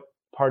what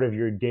part of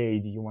your day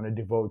do you want to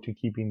devote to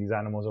keeping these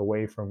animals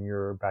away from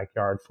your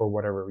backyard for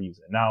whatever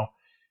reason? Now,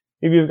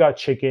 if you've got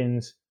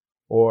chickens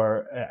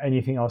or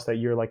anything else that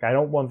you're like, I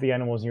don't want the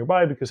animals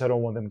nearby because I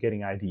don't want them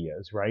getting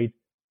ideas, right?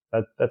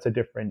 That's a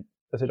different,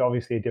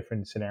 obviously a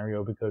different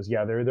scenario, because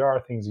yeah, there are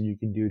things that you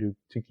can do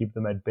to keep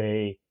them at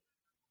bay.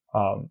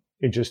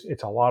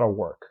 It's a lot of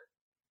work.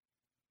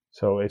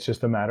 So it's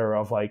just a matter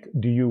of like,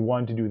 do you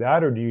want to do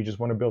that, or do you just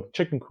want to build a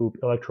chicken coop,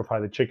 electrify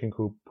the chicken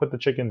coop, put the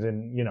chickens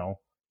in,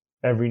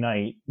 every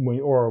night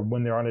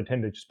when they're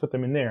unattended, just put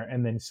them in there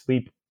and then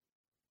sleep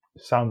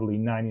soundly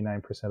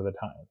 99% of the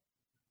time,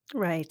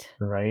 Right.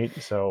 right?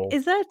 So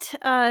Is that,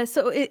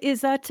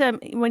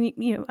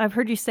 when I've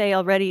heard you say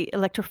already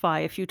electrify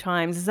a few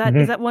times. Is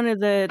mhm. that one of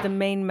the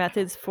main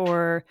methods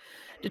for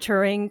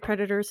deterring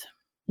predators?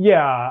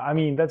 Yeah, I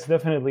mean that's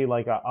definitely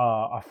like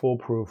a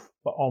foolproof,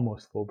 but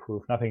almost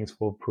foolproof. Nothing is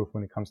foolproof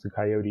when it comes to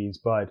coyotes,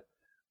 but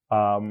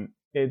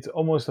it's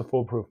almost a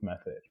foolproof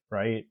method,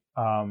 right?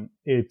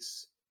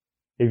 It's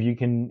if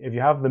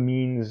you have the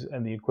means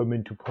and the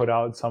equipment to put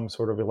out some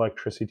sort of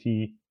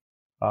electricity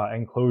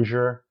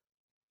enclosure,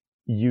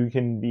 you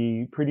can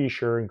be pretty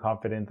sure and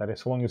confident that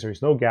as long as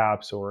there's no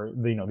gaps, or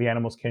the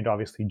animals can't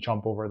obviously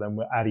jump over them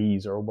at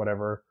ease or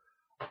whatever,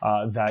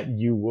 that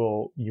you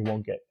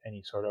won't get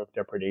any sort of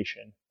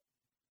depredation.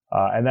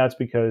 And that's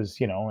because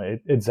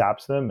it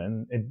zaps them,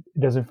 and it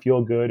doesn't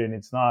feel good, and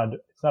it's not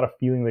a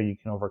feeling that you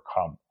can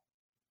overcome,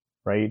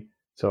 right?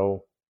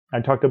 So I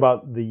talked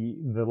about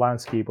the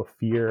landscape of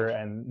fear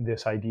and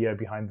this idea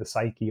behind the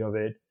psyche of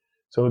it.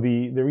 So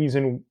the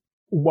reason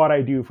what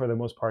I do for the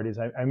most part is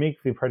I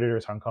make the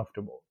predators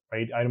uncomfortable,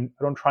 right? I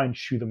don't try and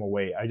shoo them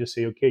away. I just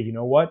say, okay, you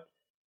know what?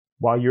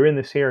 While you're in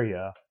this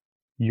area,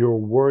 you're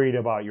worried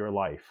about your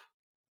life,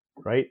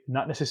 right?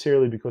 Not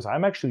necessarily because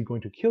I'm actually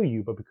going to kill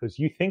you, but because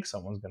you think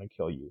someone's going to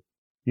kill you.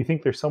 You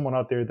think there's someone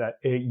out there that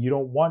you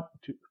don't want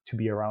to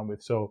be around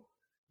with. So,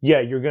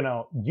 yeah, you're going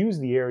to use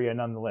the area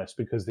nonetheless,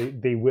 because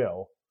they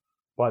will,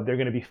 but they're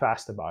going to be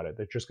fast about it.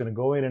 They're just going to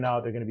go in and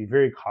out. They're going to be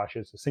very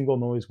cautious. A single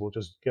noise will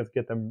just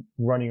get them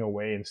running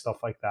away and stuff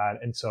like that.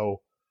 And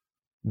so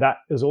that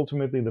is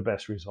ultimately the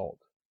best result.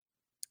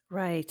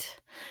 Right.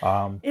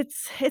 Um,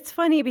 It's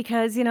funny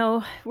because,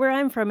 where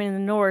I'm from in the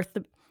north,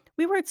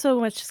 we weren't so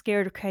much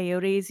scared of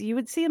coyotes. You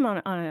would see them on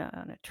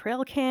a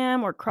trail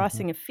cam or mhm,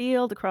 crossing a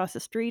field across the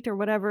street or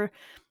whatever,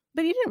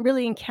 but you didn't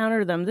really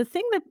encounter them. The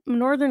thing that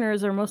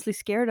northerners are mostly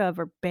scared of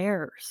are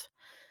bears.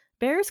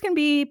 Bears can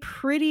be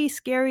pretty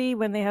scary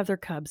when they have their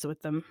cubs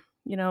with them.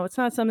 It's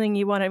not something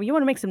you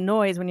wanna make some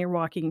noise when you're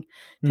walking,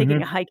 taking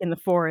a mhm. hike in the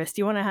forest.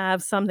 You wanna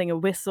have something, a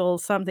whistle,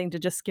 something to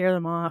just scare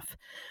them off.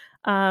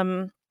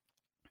 Um,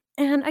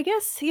 and I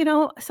guess,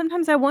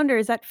 sometimes I wonder,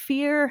 is that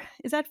fear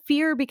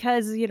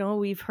because,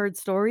 we've heard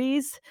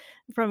stories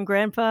from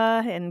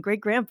grandpa and great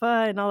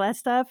grandpa and all that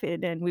stuff,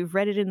 and we've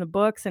read it in the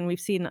books, and we've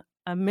seen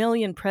a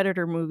million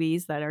predator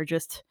movies that are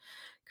just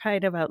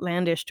kind of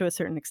outlandish to a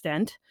certain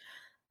extent.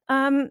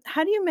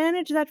 How do you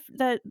manage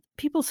that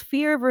people's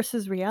fear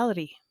versus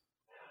reality?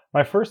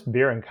 My first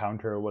bear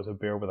encounter was a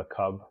bear with a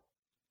cub.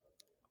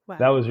 That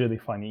Wow. was really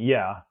funny.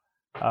 Yeah.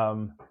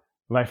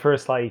 My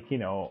first, like,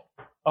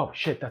 oh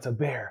shit, that's a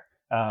bear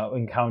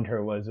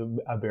encounter was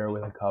a bear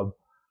with a cub.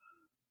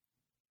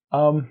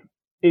 Um,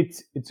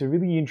 it's a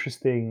really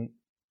interesting,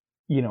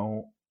 you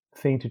know,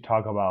 thing to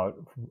talk about,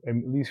 at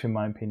least in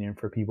my opinion,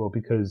 for people,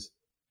 because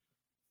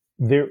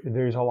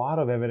there's a lot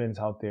of evidence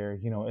out there.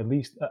 At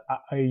least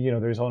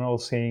there's an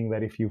old saying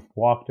that if you've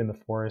walked in the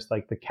forest,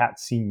 like the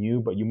cat's seen you,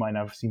 but you might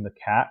not have seen the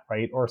cat,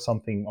 right? Or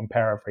something. I'm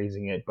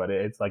paraphrasing it, but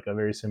it's like a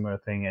very similar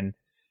thing. And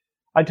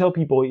I tell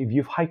people, if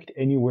you've hiked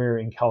anywhere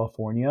in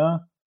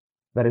California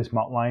that is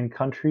mountain lion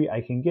country,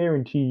 I can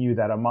guarantee you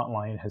that a mountain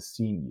lion has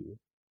seen you,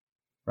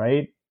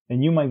 right?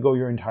 And you might go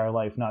your entire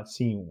life not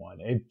seeing one.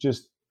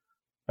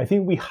 I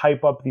think we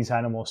hype up these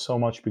animals so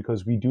much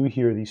because we do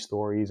hear these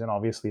stories, and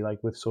obviously,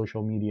 like with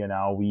social media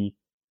now, we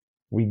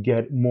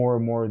get more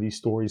and more of these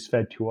stories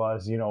fed to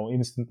us.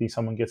 Instantly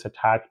someone gets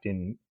attacked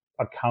in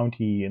a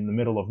county in the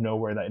middle of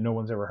nowhere that no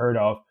one's ever heard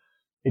of.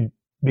 It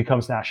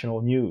becomes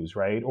national news,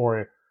 right?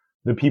 Or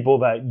the people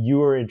that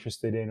you are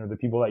interested in, or the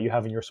people that you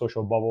have in your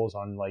social bubbles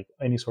on like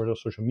any sort of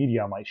social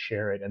media might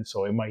share it, and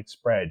so it might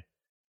spread.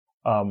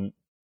 Um,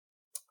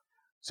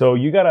 so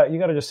you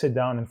gotta just sit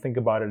down and think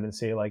about it and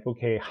say like,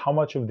 okay, how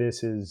much of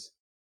this is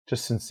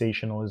just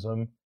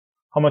sensationalism?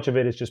 How much of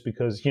it is just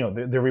because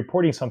they're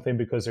reporting something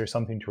because there's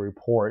something to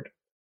report,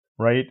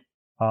 right?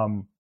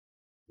 Um,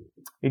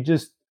 it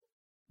just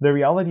the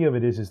reality of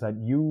it is that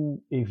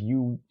if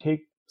you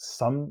take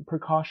some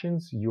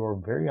precautions,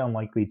 you're very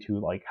unlikely to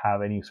like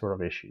have any sort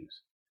of issues,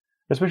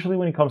 especially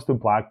when it comes to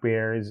black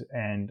bears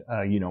and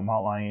mountain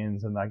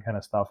lions and that kind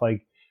of stuff.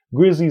 Like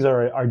grizzlies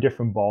are a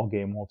different ball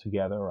game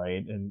altogether,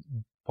 right? And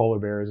polar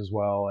bears as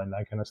well and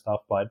that kind of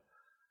stuff. But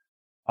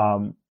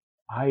um,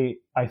 I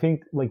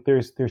think like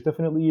there's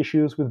definitely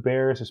issues with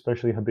bears,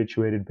 especially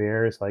habituated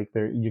bears. Like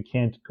you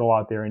can't go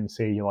out there and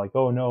say you're like,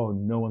 oh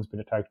no one's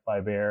been attacked by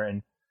a bear,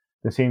 and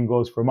the same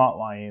goes for mountain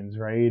lions,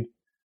 right?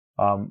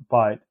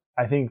 But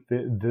I think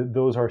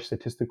those are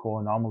statistical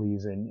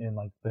anomalies in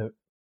like the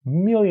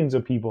millions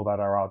of people that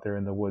are out there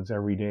in the woods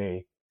every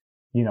day,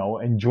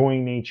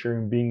 enjoying nature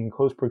and being in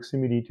close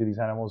proximity to these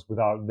animals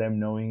without them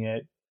knowing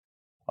it.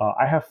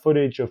 I have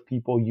footage of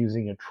people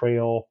using a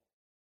trail,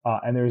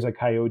 and there's a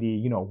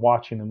coyote,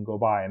 watching them go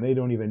by, and they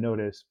don't even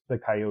notice the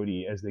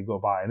coyote as they go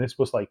by. And this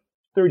was like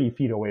 30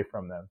 feet away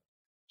from them.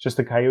 Just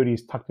the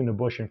coyotes tucked in a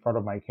bush in front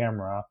of my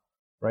camera,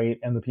 right?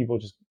 And the people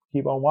just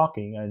keep on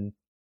walking, and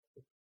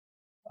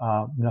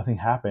nothing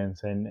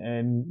happens.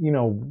 And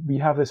we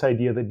have this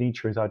idea that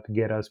nature is out to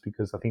get us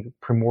because I think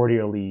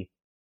primordially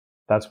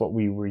that's what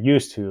we were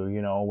used to,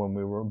 when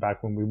we were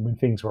back when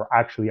things were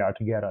actually out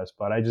to get us.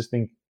 But I just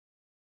think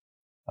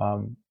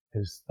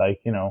is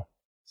like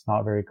it's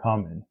not very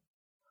common.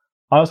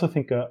 I also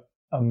think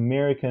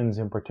Americans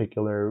in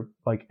particular,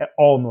 like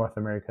all North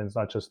Americans,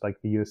 not just like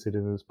the U.S.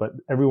 citizens, but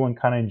everyone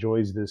kind of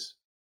enjoys this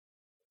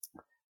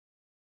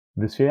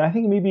feeling. I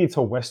think maybe it's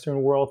a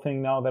Western world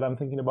thing now that I'm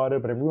thinking about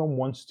it, but everyone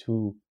wants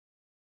to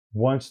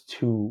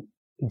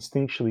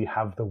instinctually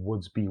have the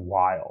woods be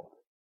wild,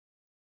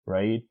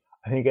 right?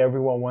 I think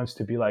everyone wants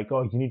to be like,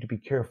 oh, you need to be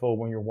careful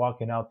when you're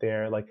walking out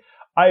there. Like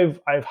I've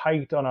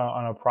hiked on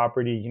a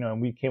property,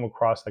 and we came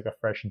across like a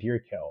fresh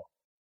deer kill,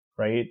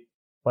 right?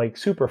 Like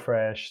super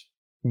fresh,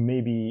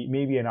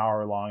 maybe an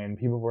hour long, and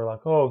people were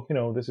like, oh,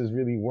 this is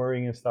really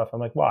worrying and stuff. I'm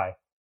like, why?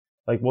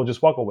 Like we'll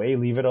just walk away,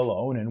 leave it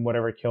alone, and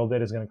whatever killed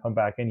it is going to come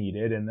back and eat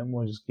it, and then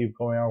we'll just keep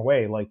going our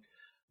way. Like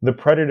the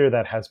predator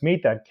that has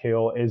made that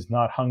kill is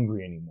not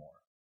hungry anymore,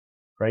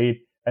 right?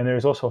 And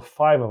there's also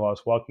five of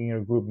us walking in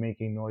a group,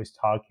 making noise,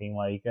 talking.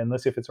 Like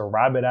unless if it's a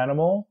rabid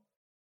animal,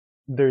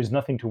 there's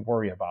nothing to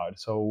worry about.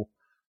 So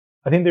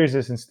I think there's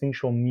this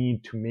instinctual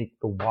need to make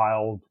the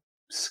wild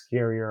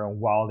scarier and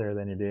wilder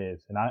than it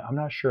is. And I'm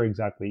not sure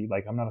exactly,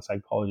 like, I'm not a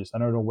psychologist. I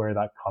don't know where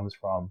that comes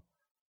from.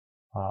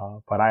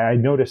 But I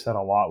noticed that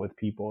a lot with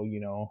people,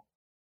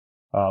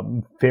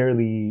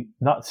 fairly,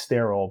 not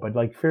sterile, but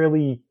like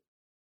fairly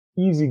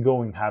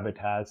easygoing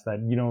habitats that,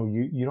 you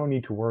don't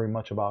need to worry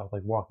much about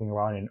like walking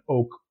around in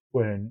oak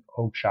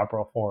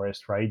chaparral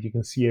forest, right? You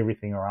can see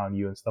everything around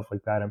you and stuff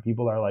like that. And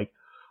people are like,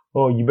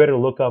 oh, you better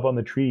look up on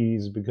the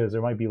trees because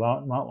there might be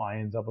mountain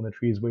lions up on the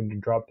trees waiting to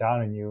drop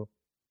down on you.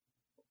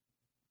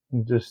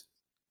 And just,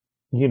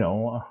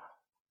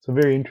 it's a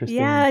very interesting.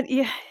 Yeah,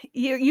 yeah,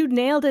 you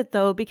nailed it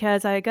though,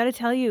 because I gotta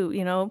tell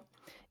you,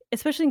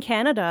 especially in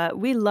Canada,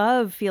 we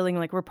love feeling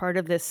like we're part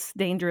of this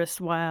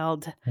dangerous,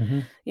 wild,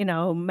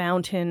 Mhm.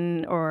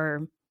 mountain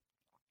or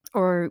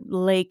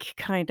lake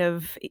kind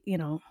of,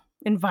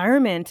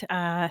 environment.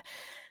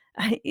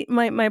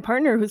 My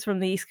partner who's from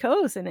the East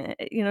Coast, and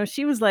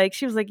she was like,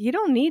 "You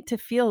don't need to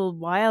feel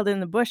wild in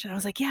the bush." And I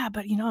was like, "Yeah,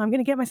 but I'm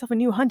gonna get myself a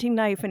new hunting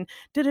knife and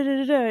da da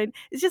da da da." And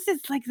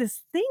it's like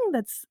this thing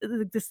that's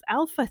this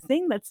alpha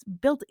thing that's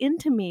built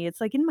into me. It's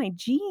like in my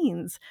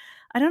genes.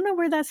 I don't know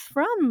where that's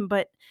from,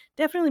 but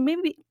definitely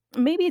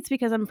maybe it's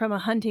because I'm from a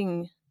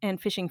hunting and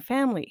fishing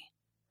family.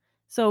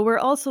 So we're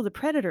also the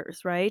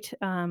predators, right?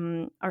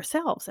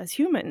 Ourselves as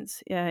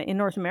humans. In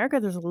North America,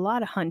 there's a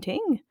lot of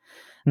hunting.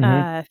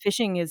 Mhm.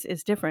 Fishing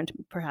is different,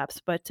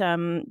 perhaps, but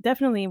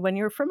definitely when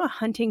you're from a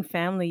hunting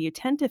family, you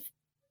tend to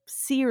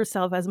see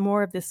yourself as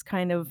more of this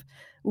kind of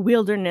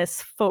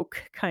wilderness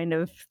folk kind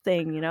of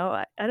thing.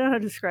 I don't know how to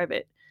describe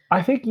it.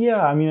 I think,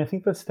 yeah, I mean, I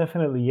think that's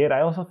definitely it.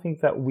 I also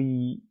think that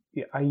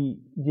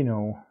you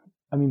know,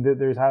 I mean,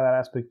 there's how that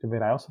aspect of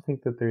it. I also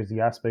think that there's the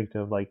aspect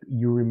of like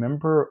you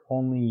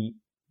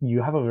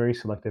have a very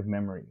selective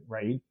memory,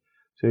 right?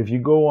 So if you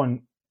go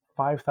on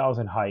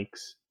 5,000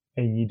 hikes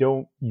and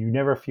you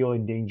never feel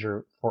in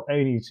danger for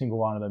any single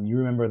one of them, you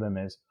remember them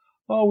as,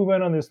 oh, we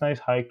went on this nice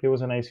hike. There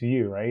was a nice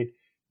view, right?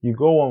 You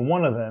go on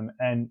one of them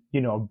and,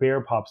 a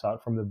bear pops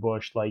out from the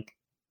bush like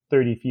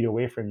 30 feet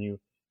away from you.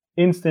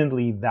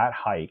 Instantly that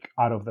hike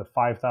out of the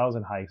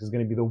 5,000 hikes is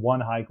going to be the one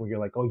hike where you're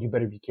like, oh, you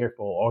better be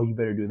careful, or you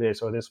better do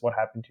this, or this what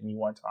happened to me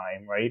one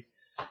time, right?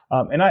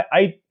 And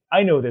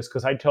I know this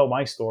because I tell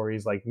my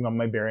stories, like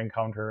my bear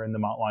encounter and the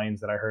mountain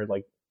lions that I heard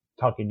like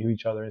talking to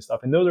each other and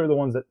stuff, and those are the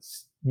ones that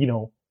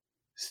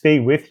stay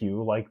with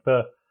you. Like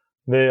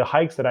the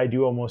hikes that I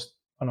do almost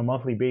on a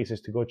monthly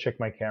basis to go check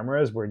my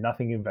cameras where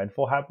nothing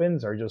eventful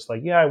happens are just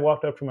like, yeah, I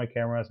walked up to my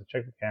cameras, I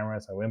checked the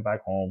cameras, I went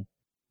back home,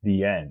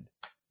 the end,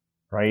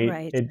 right?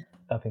 Right. It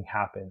Nothing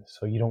happens.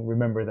 So you don't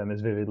remember them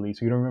as vividly.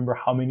 So you don't remember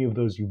how many of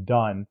those you've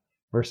done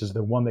versus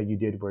the one that you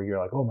did where you're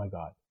like, oh my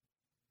God,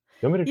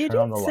 you want me to You turn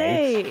did on the lights?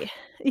 say.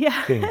 Yeah.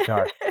 It's getting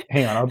dark.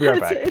 Hang on, I'll be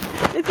right It's back.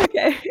 it's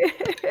okay.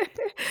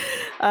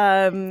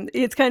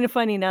 It's kind of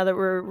funny now that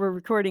we're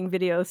recording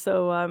video,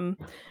 so,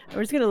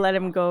 we're just gonna let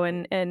him go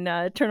and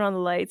turn on the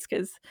lights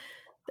because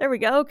there we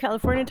go,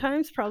 California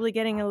time's probably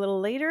getting a little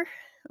later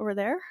over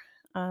there,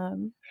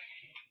 um,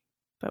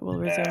 but we'll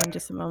Yeah, resume in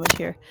just a moment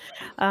here.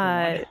 that's the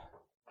Uh, one.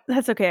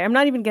 that's okay, I'm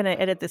not even gonna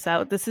edit this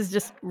out, this is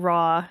just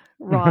raw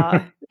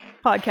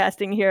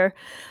podcasting here.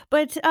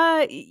 But,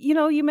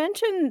 you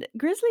mentioned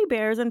grizzly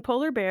bears and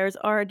polar bears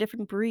are a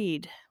different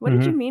breed. What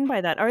did you Hmm. mean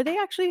by that? Are they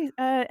actually,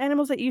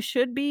 animals that you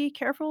should be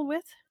careful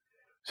with?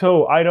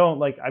 So I don't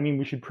like. I mean,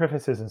 we should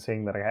preface this in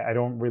saying that I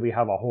don't really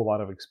have a whole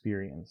lot of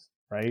experience,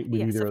 right, with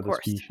Yes, either of of the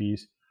course.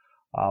 species.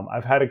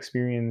 I've had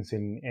experience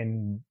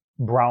in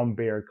brown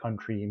bear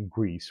country in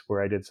Greece,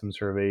 where I did some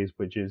surveys,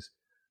 which is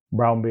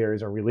brown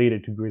bears are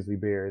related to grizzly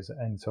bears,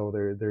 and so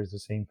there's the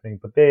same thing,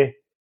 but they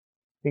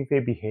think they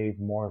behave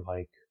more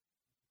like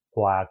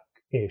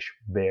blackish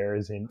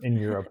bears in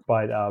Europe.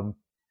 But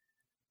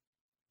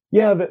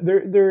yeah,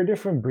 they're a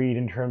different breed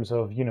in terms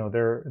of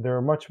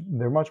they're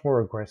much more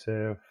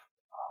aggressive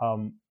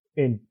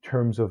in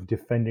terms of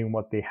defending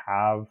what they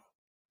have.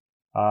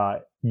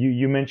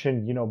 You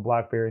mentioned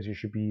black bears. You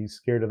should be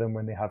scared of them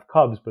when they have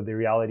cubs, but the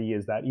reality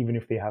is that even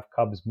if they have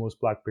cubs, most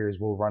black bears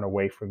will run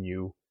away from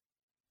you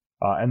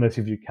unless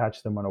if you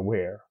catch them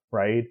unaware,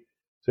 right?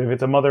 So if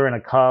it's a mother and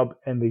a cub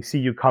and they see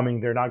you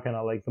coming, they're not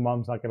gonna like the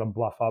mom's not gonna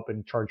bluff up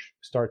and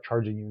start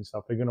charging you and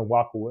stuff. They're gonna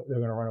walk away. They're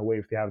gonna run away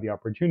if they have the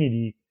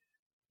opportunity.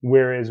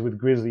 Whereas with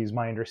grizzlies,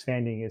 my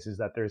understanding is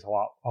that there's a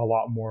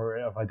lot more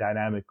of a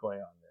dynamic going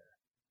on there.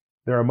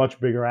 They're a much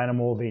bigger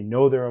animal. They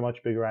know they're a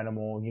much bigger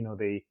animal.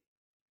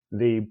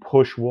 They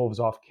push wolves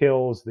off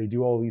kills. They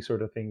do all these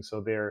sort of things.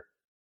 So they're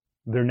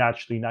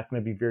naturally not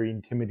going to be very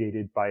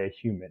intimidated by a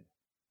human.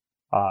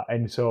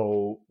 And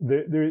so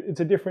it's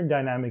a different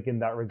dynamic in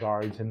that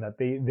regards, in that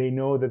they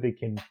know that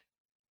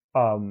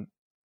um,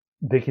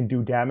 they can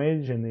do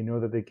damage, and they know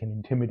that they can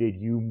intimidate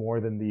you more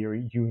than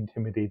you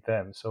intimidate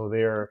them. So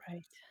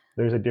Right.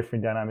 there's a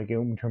different dynamic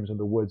in terms of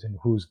the woods and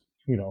who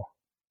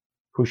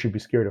should be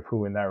scared of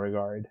who in that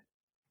regard.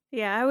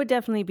 Yeah, I would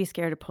definitely be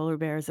scared of polar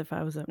bears if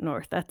I was up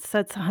north. That's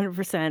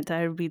 100%.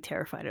 I would be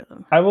terrified of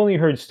them. I've only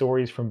heard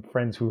stories from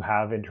friends who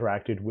have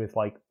interacted with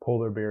like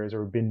polar bears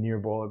or been near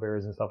polar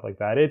bears and stuff like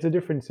that. It's a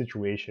different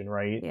situation,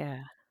 right?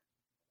 Yeah,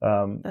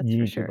 that's You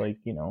for need to sure. like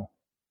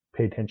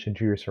pay attention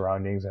to your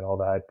surroundings and all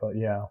that. But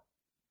yeah,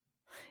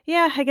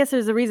 Yeah, I guess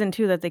there's a reason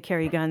too that they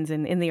carry guns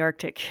in the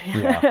Arctic,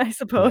 yeah, I yeah,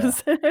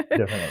 suppose.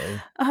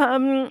 definitely.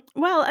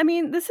 Well, I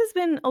mean, this has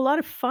been a lot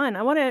of fun.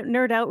 I wanna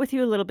nerd out with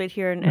you a little bit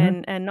here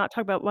and Hmm. not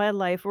talk about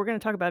wildlife. We're gonna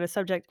talk about a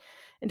subject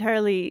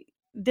entirely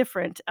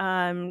different,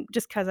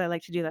 just 'cause I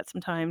like to do that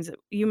sometimes.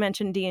 You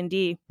mentioned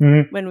D&D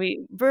Hmm. when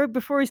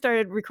before we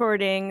started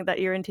recording that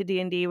you're into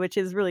D&D, which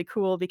is really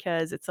cool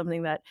because it's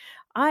something that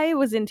I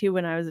was into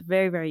when I was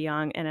very, very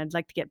young, and I'd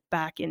like to get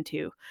back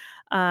into.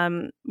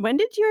 When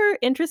did your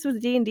interest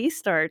with D&D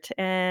start,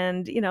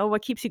 and,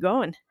 what keeps you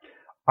going?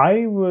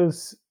 I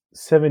was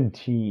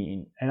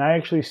 17, and I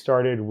actually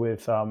started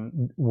with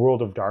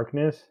World of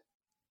Darkness.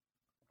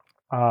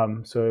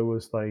 So it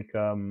was like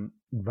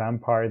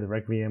Vampire, the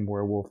Requiem,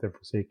 Werewolf, the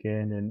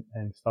Forsaken,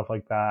 and stuff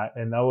like that.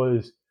 And that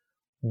was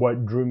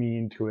what drew me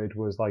into it,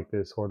 was like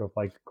this sort of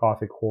like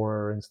gothic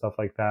horror and stuff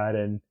like that.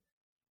 And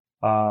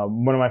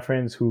one of my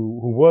friends we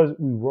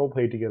role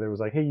played together was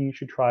like, hey, you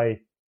should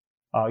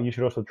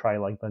also try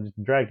like Dungeons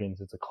and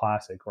Dragons. It's a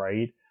classic,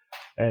 right?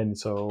 And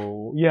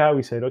so yeah,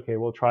 we said, okay,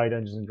 we'll try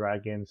Dungeons and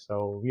Dragons.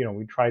 So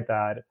we tried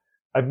that.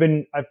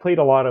 I've played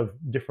a lot of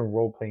different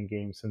role playing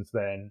games since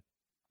then,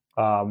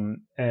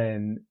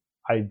 and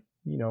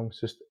it's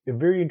just a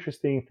very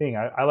interesting thing.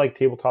 I like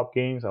tabletop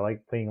games. I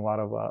like playing a lot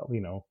of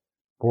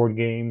board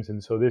games,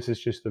 and so this is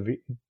just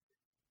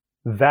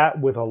that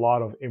with a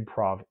lot of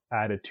improv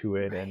added to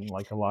it, and Right.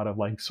 like a lot of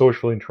like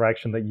social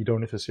interaction that you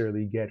don't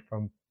necessarily get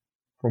from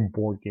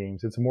board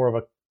games. It's more of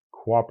a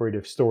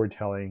cooperative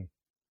storytelling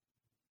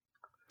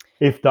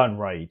if done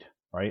right,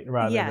 right,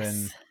 rather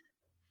than Yes.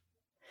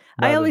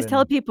 I rather always tell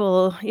than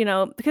people,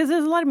 because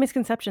there's a lot of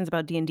misconceptions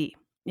about D&D.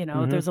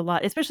 hmm There's a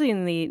lot, especially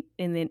in the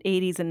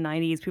 80s and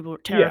 90s, people were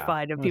yeah,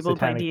 terrified of the people who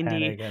play Satanic D&D.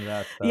 Panic and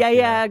that stuff. Yeah,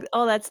 Yeah, yeah,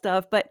 all that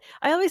stuff, but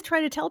I always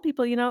try to tell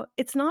people,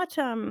 it's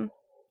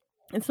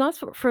not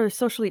for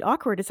socially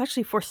awkward, it's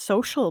actually for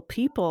social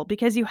people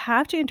because you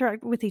have to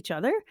interact with each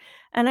other,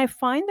 and I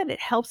find that it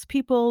helps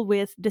people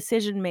with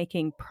decision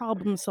making,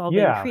 problem solving,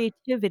 yeah.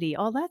 creativity,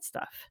 all that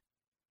stuff.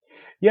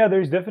 Yeah,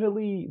 there's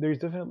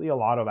definitely a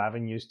lot of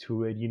avenues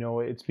to it.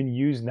 It's been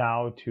used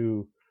now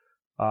to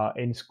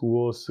in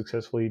schools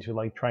successfully to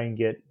like try and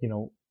get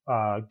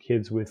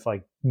kids with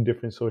like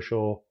different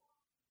social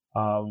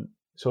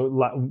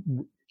so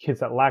kids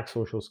that lack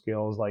social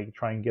skills, like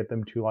try and get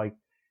them to like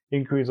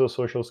increase those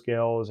social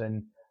skills.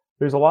 And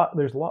there's a lot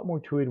more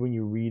to it when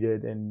you read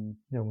it, and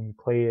when you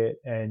play it,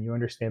 and you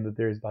understand that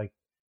there's like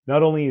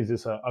not only is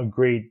this a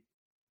great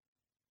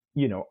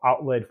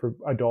outlet for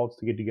adults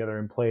to get together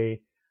and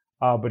play,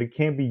 but it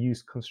can be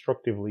used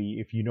constructively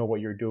if you know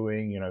what you're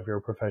doing, if you're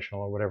a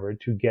professional or whatever,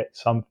 to get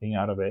something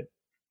out of it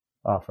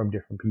from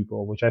different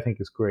people, which I think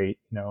is great,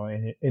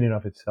 in and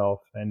of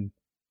itself. And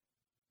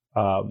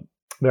um,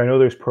 I know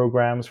there's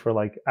programs for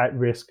like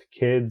at-risk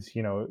kids,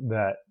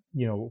 that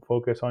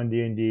focus on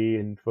D&D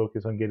and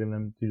focus on getting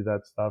them to do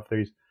that stuff.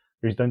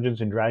 There's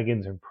Dungeons and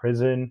Dragons in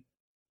prison.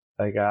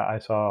 Like I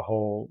saw a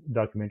whole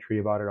documentary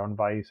about it on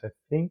Vice. I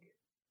think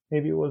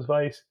maybe it was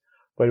Vice,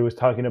 but it was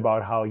talking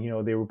about how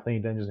they were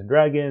playing Dungeons and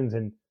Dragons,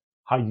 and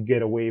how you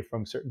get away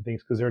from certain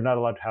things because they're not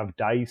allowed to have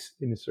dice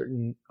in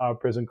certain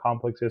prison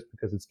complexes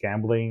because it's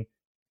gambling.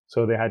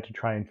 so they had to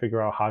try and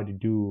figure out how to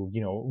do,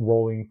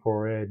 rolling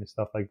for it and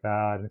stuff like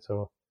that. And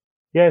so,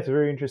 yeah, it's a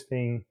very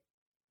interesting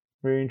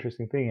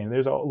thing. And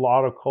there's a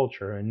lot of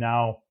culture, and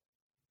now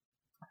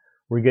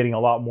we're getting a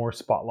lot more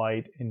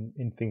spotlight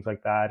in things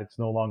like that. It's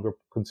no longer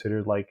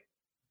considered like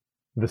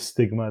the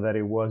stigma that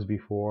it was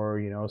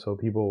before, so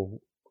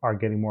people are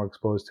getting more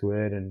exposed to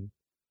it. And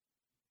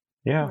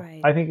yeah,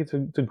 Right. I think it's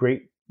a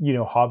great,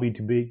 hobby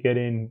to get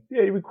in.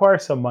 It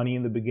requires some money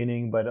in the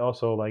beginning, but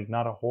also like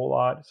not a whole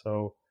lot.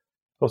 So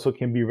also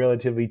can be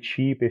relatively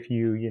cheap if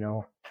you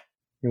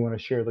want to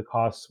share the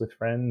costs with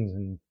friends.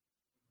 And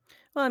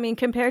Well, I mean,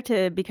 compared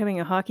to becoming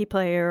a hockey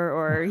player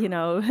or,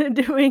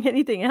 doing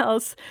anything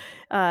else,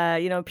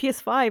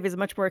 PS5 is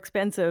much more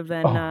expensive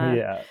than, oh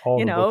yeah,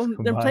 all the books than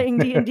combined. playing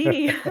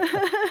D&D.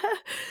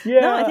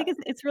 No, I Yeah, think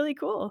it's really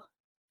cool.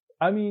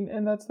 I mean,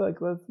 and that's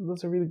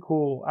a really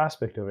cool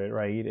aspect of it,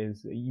 right?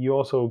 Is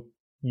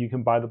you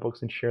can buy the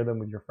books and share them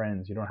with your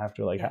friends. You don't have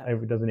to like Yeah.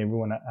 doesn't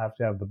everyone have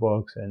to have the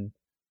books. And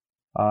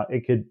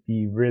it could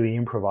be really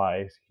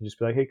improvised. You can just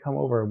be like, hey, come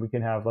over and we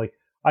can have like,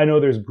 I know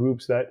there's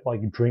groups that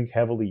like drink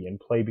heavily and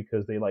play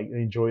because they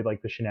enjoy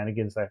like the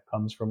shenanigans that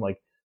comes from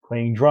like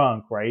playing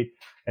drunk, right?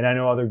 And I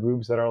know other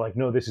groups that are like,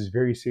 no, this is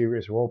very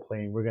serious role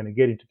playing. We're going to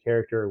get into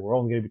character. We're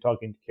only going to be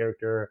talking to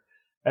character.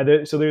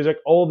 And so there's like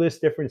all this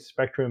different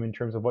spectrum in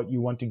terms of what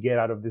you want to get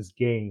out of this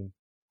game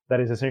that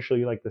is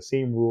essentially like the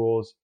same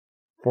rules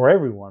for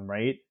everyone,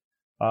 right?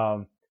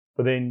 Um,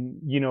 but then,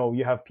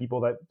 you have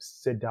people that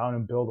sit down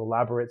and build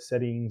elaborate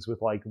settings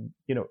with like,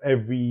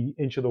 every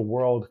inch of the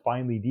world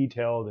finely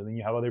detailed. And then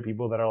you have other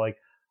people that are like,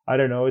 I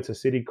don't know, it's a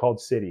city called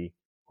City.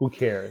 Who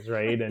cares,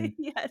 right? And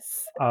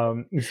Yes.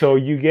 so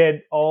you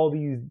get all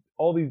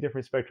these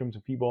different spectrums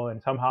of people,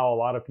 and somehow a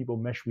lot of people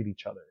mesh with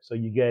each other. So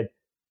you get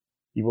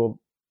people,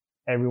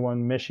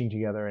 everyone meshing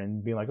together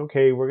and being like,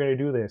 okay, we're gonna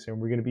do this, and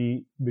we're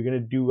gonna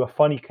do a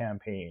funny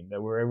campaign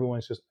that where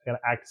everyone's just gonna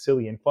act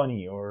silly and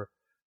funny, or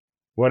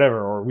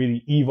whatever, or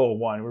really evil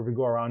one where we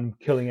go around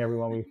killing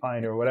everyone we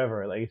find, or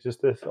whatever. Like it's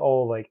just this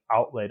all like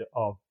outlet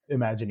of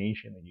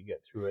imagination that you get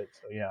through it.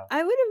 So yeah.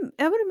 I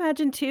would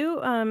imagine too,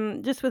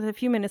 just with a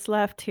few minutes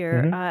left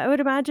here, Hmm. I would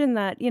imagine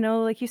that,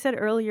 like you said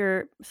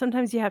earlier,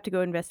 sometimes you have to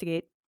go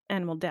investigate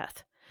animal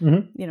death.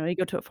 Hmm. You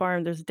go to a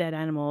farm, there's dead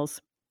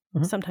animals,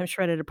 Hmm. sometimes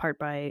shredded apart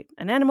by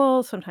an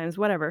animal, sometimes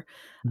whatever.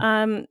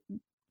 Um,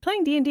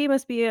 Playing D&D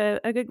must be a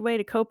good way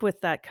to cope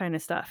with that kind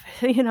of stuff.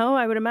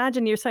 I would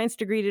imagine your science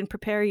degree didn't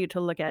prepare you to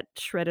look at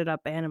shredded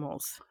up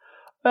animals.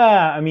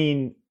 I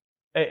mean,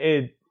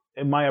 it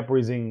in my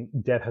upbringing,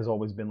 death has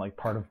always been like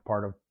part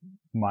of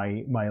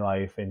my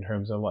life, in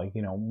terms of like,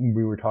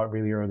 we were taught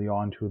really early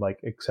on to like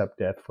accept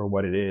death for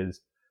what it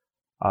is.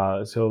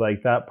 So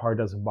like that part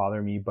doesn't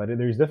bother me, but it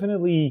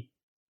definitely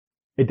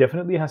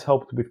has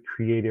helped with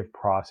creative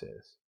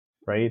process,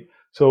 right?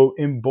 So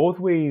in both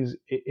ways,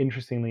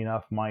 interestingly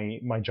enough, my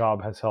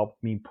job has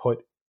helped me put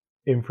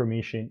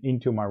information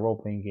into my role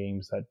playing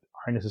games that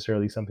aren't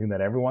necessarily something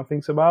that everyone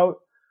thinks about.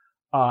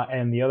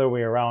 And the other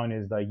way around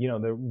is that,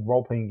 the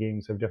role playing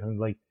games have definitely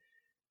like,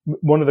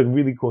 one of the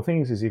really cool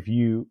things is if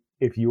you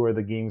are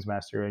the games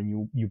master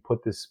and you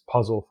put this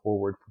puzzle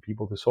forward for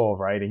people to solve,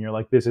 right? And you're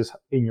like, this is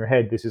in your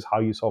head, this is how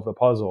you solve the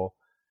puzzle,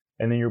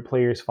 and then your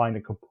players find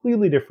a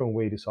completely different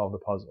way to solve the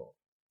puzzle,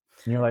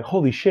 and you're like,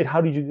 holy shit, how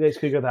did you guys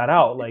figure that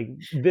out? Like,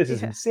 this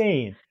is Yeah.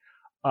 insane.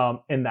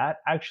 And that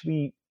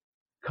actually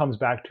comes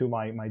back to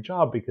my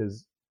job,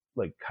 because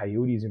like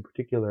coyotes in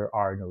particular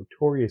are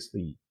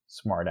notoriously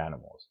smart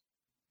animals.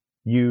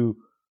 You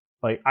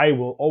like, I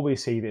will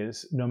always say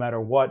this, no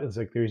matter what, it's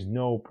like there's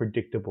no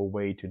predictable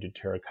way to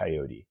deter a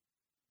coyote.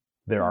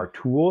 There Mm. are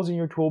tools in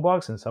your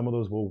toolbox, and some of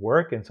those will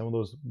work, and some of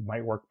those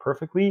might work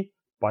perfectly,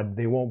 but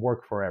they won't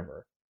work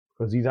forever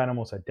because these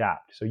animals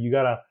adapt. So you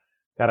gotta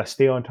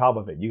stay on top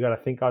of it. You gotta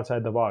think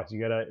outside the box. You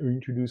gotta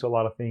introduce a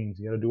lot of things.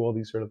 You gotta do all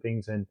these sort of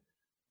things, and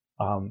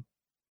um,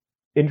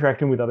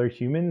 interacting with other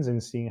humans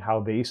and seeing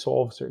how they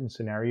solve certain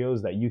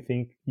scenarios that you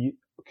think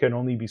can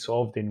only be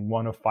solved in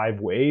one of five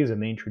ways,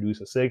 and they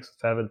introduce a sixth,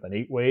 seventh, and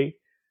eighth way,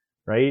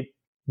 right?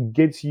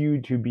 Gets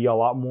you to be a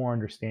lot more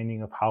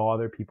understanding of how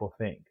other people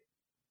think.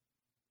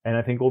 And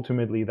I think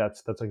ultimately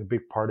that's like a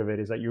big part of it,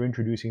 is that you're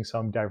introducing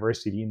some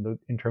diversity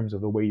in terms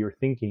of the way you're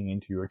thinking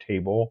into your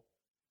table,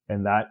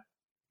 and that,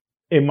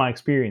 in my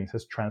experience,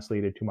 has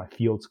translated to my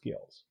field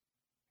skills.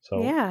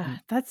 So Yeah,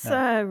 that's,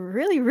 yeah,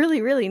 really,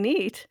 really, really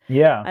neat.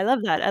 yeah, I love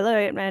that. I love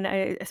it, and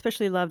I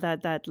especially love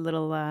that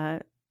little,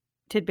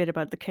 tidbit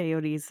about the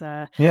coyotes.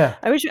 yeah.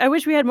 I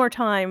wish we had more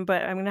time,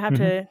 but I'm gonna have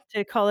Hmm.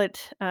 to call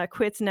it,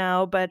 quits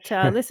now. But,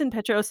 listen,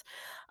 Petros,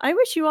 I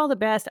wish you all the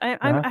best.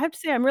 Uh-huh. I have to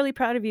say I'm really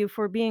proud of you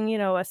for being,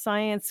 a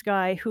science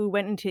guy who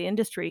went into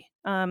industry.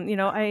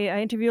 I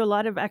interview a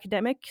lot of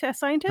academic,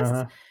 scientists,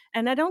 Uh-huh.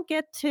 and I don't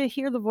get to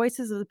hear the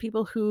voices of the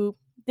people who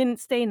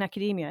didn't stay in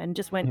academia and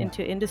just went Yeah.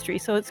 into industry.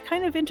 So it's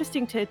kind of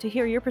interesting to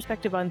hear your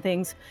perspective on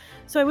things.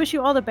 So I wish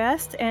you all the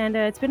best, and,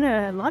 it's been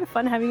a lot of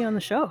fun having you on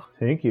the show.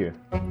 Thank you.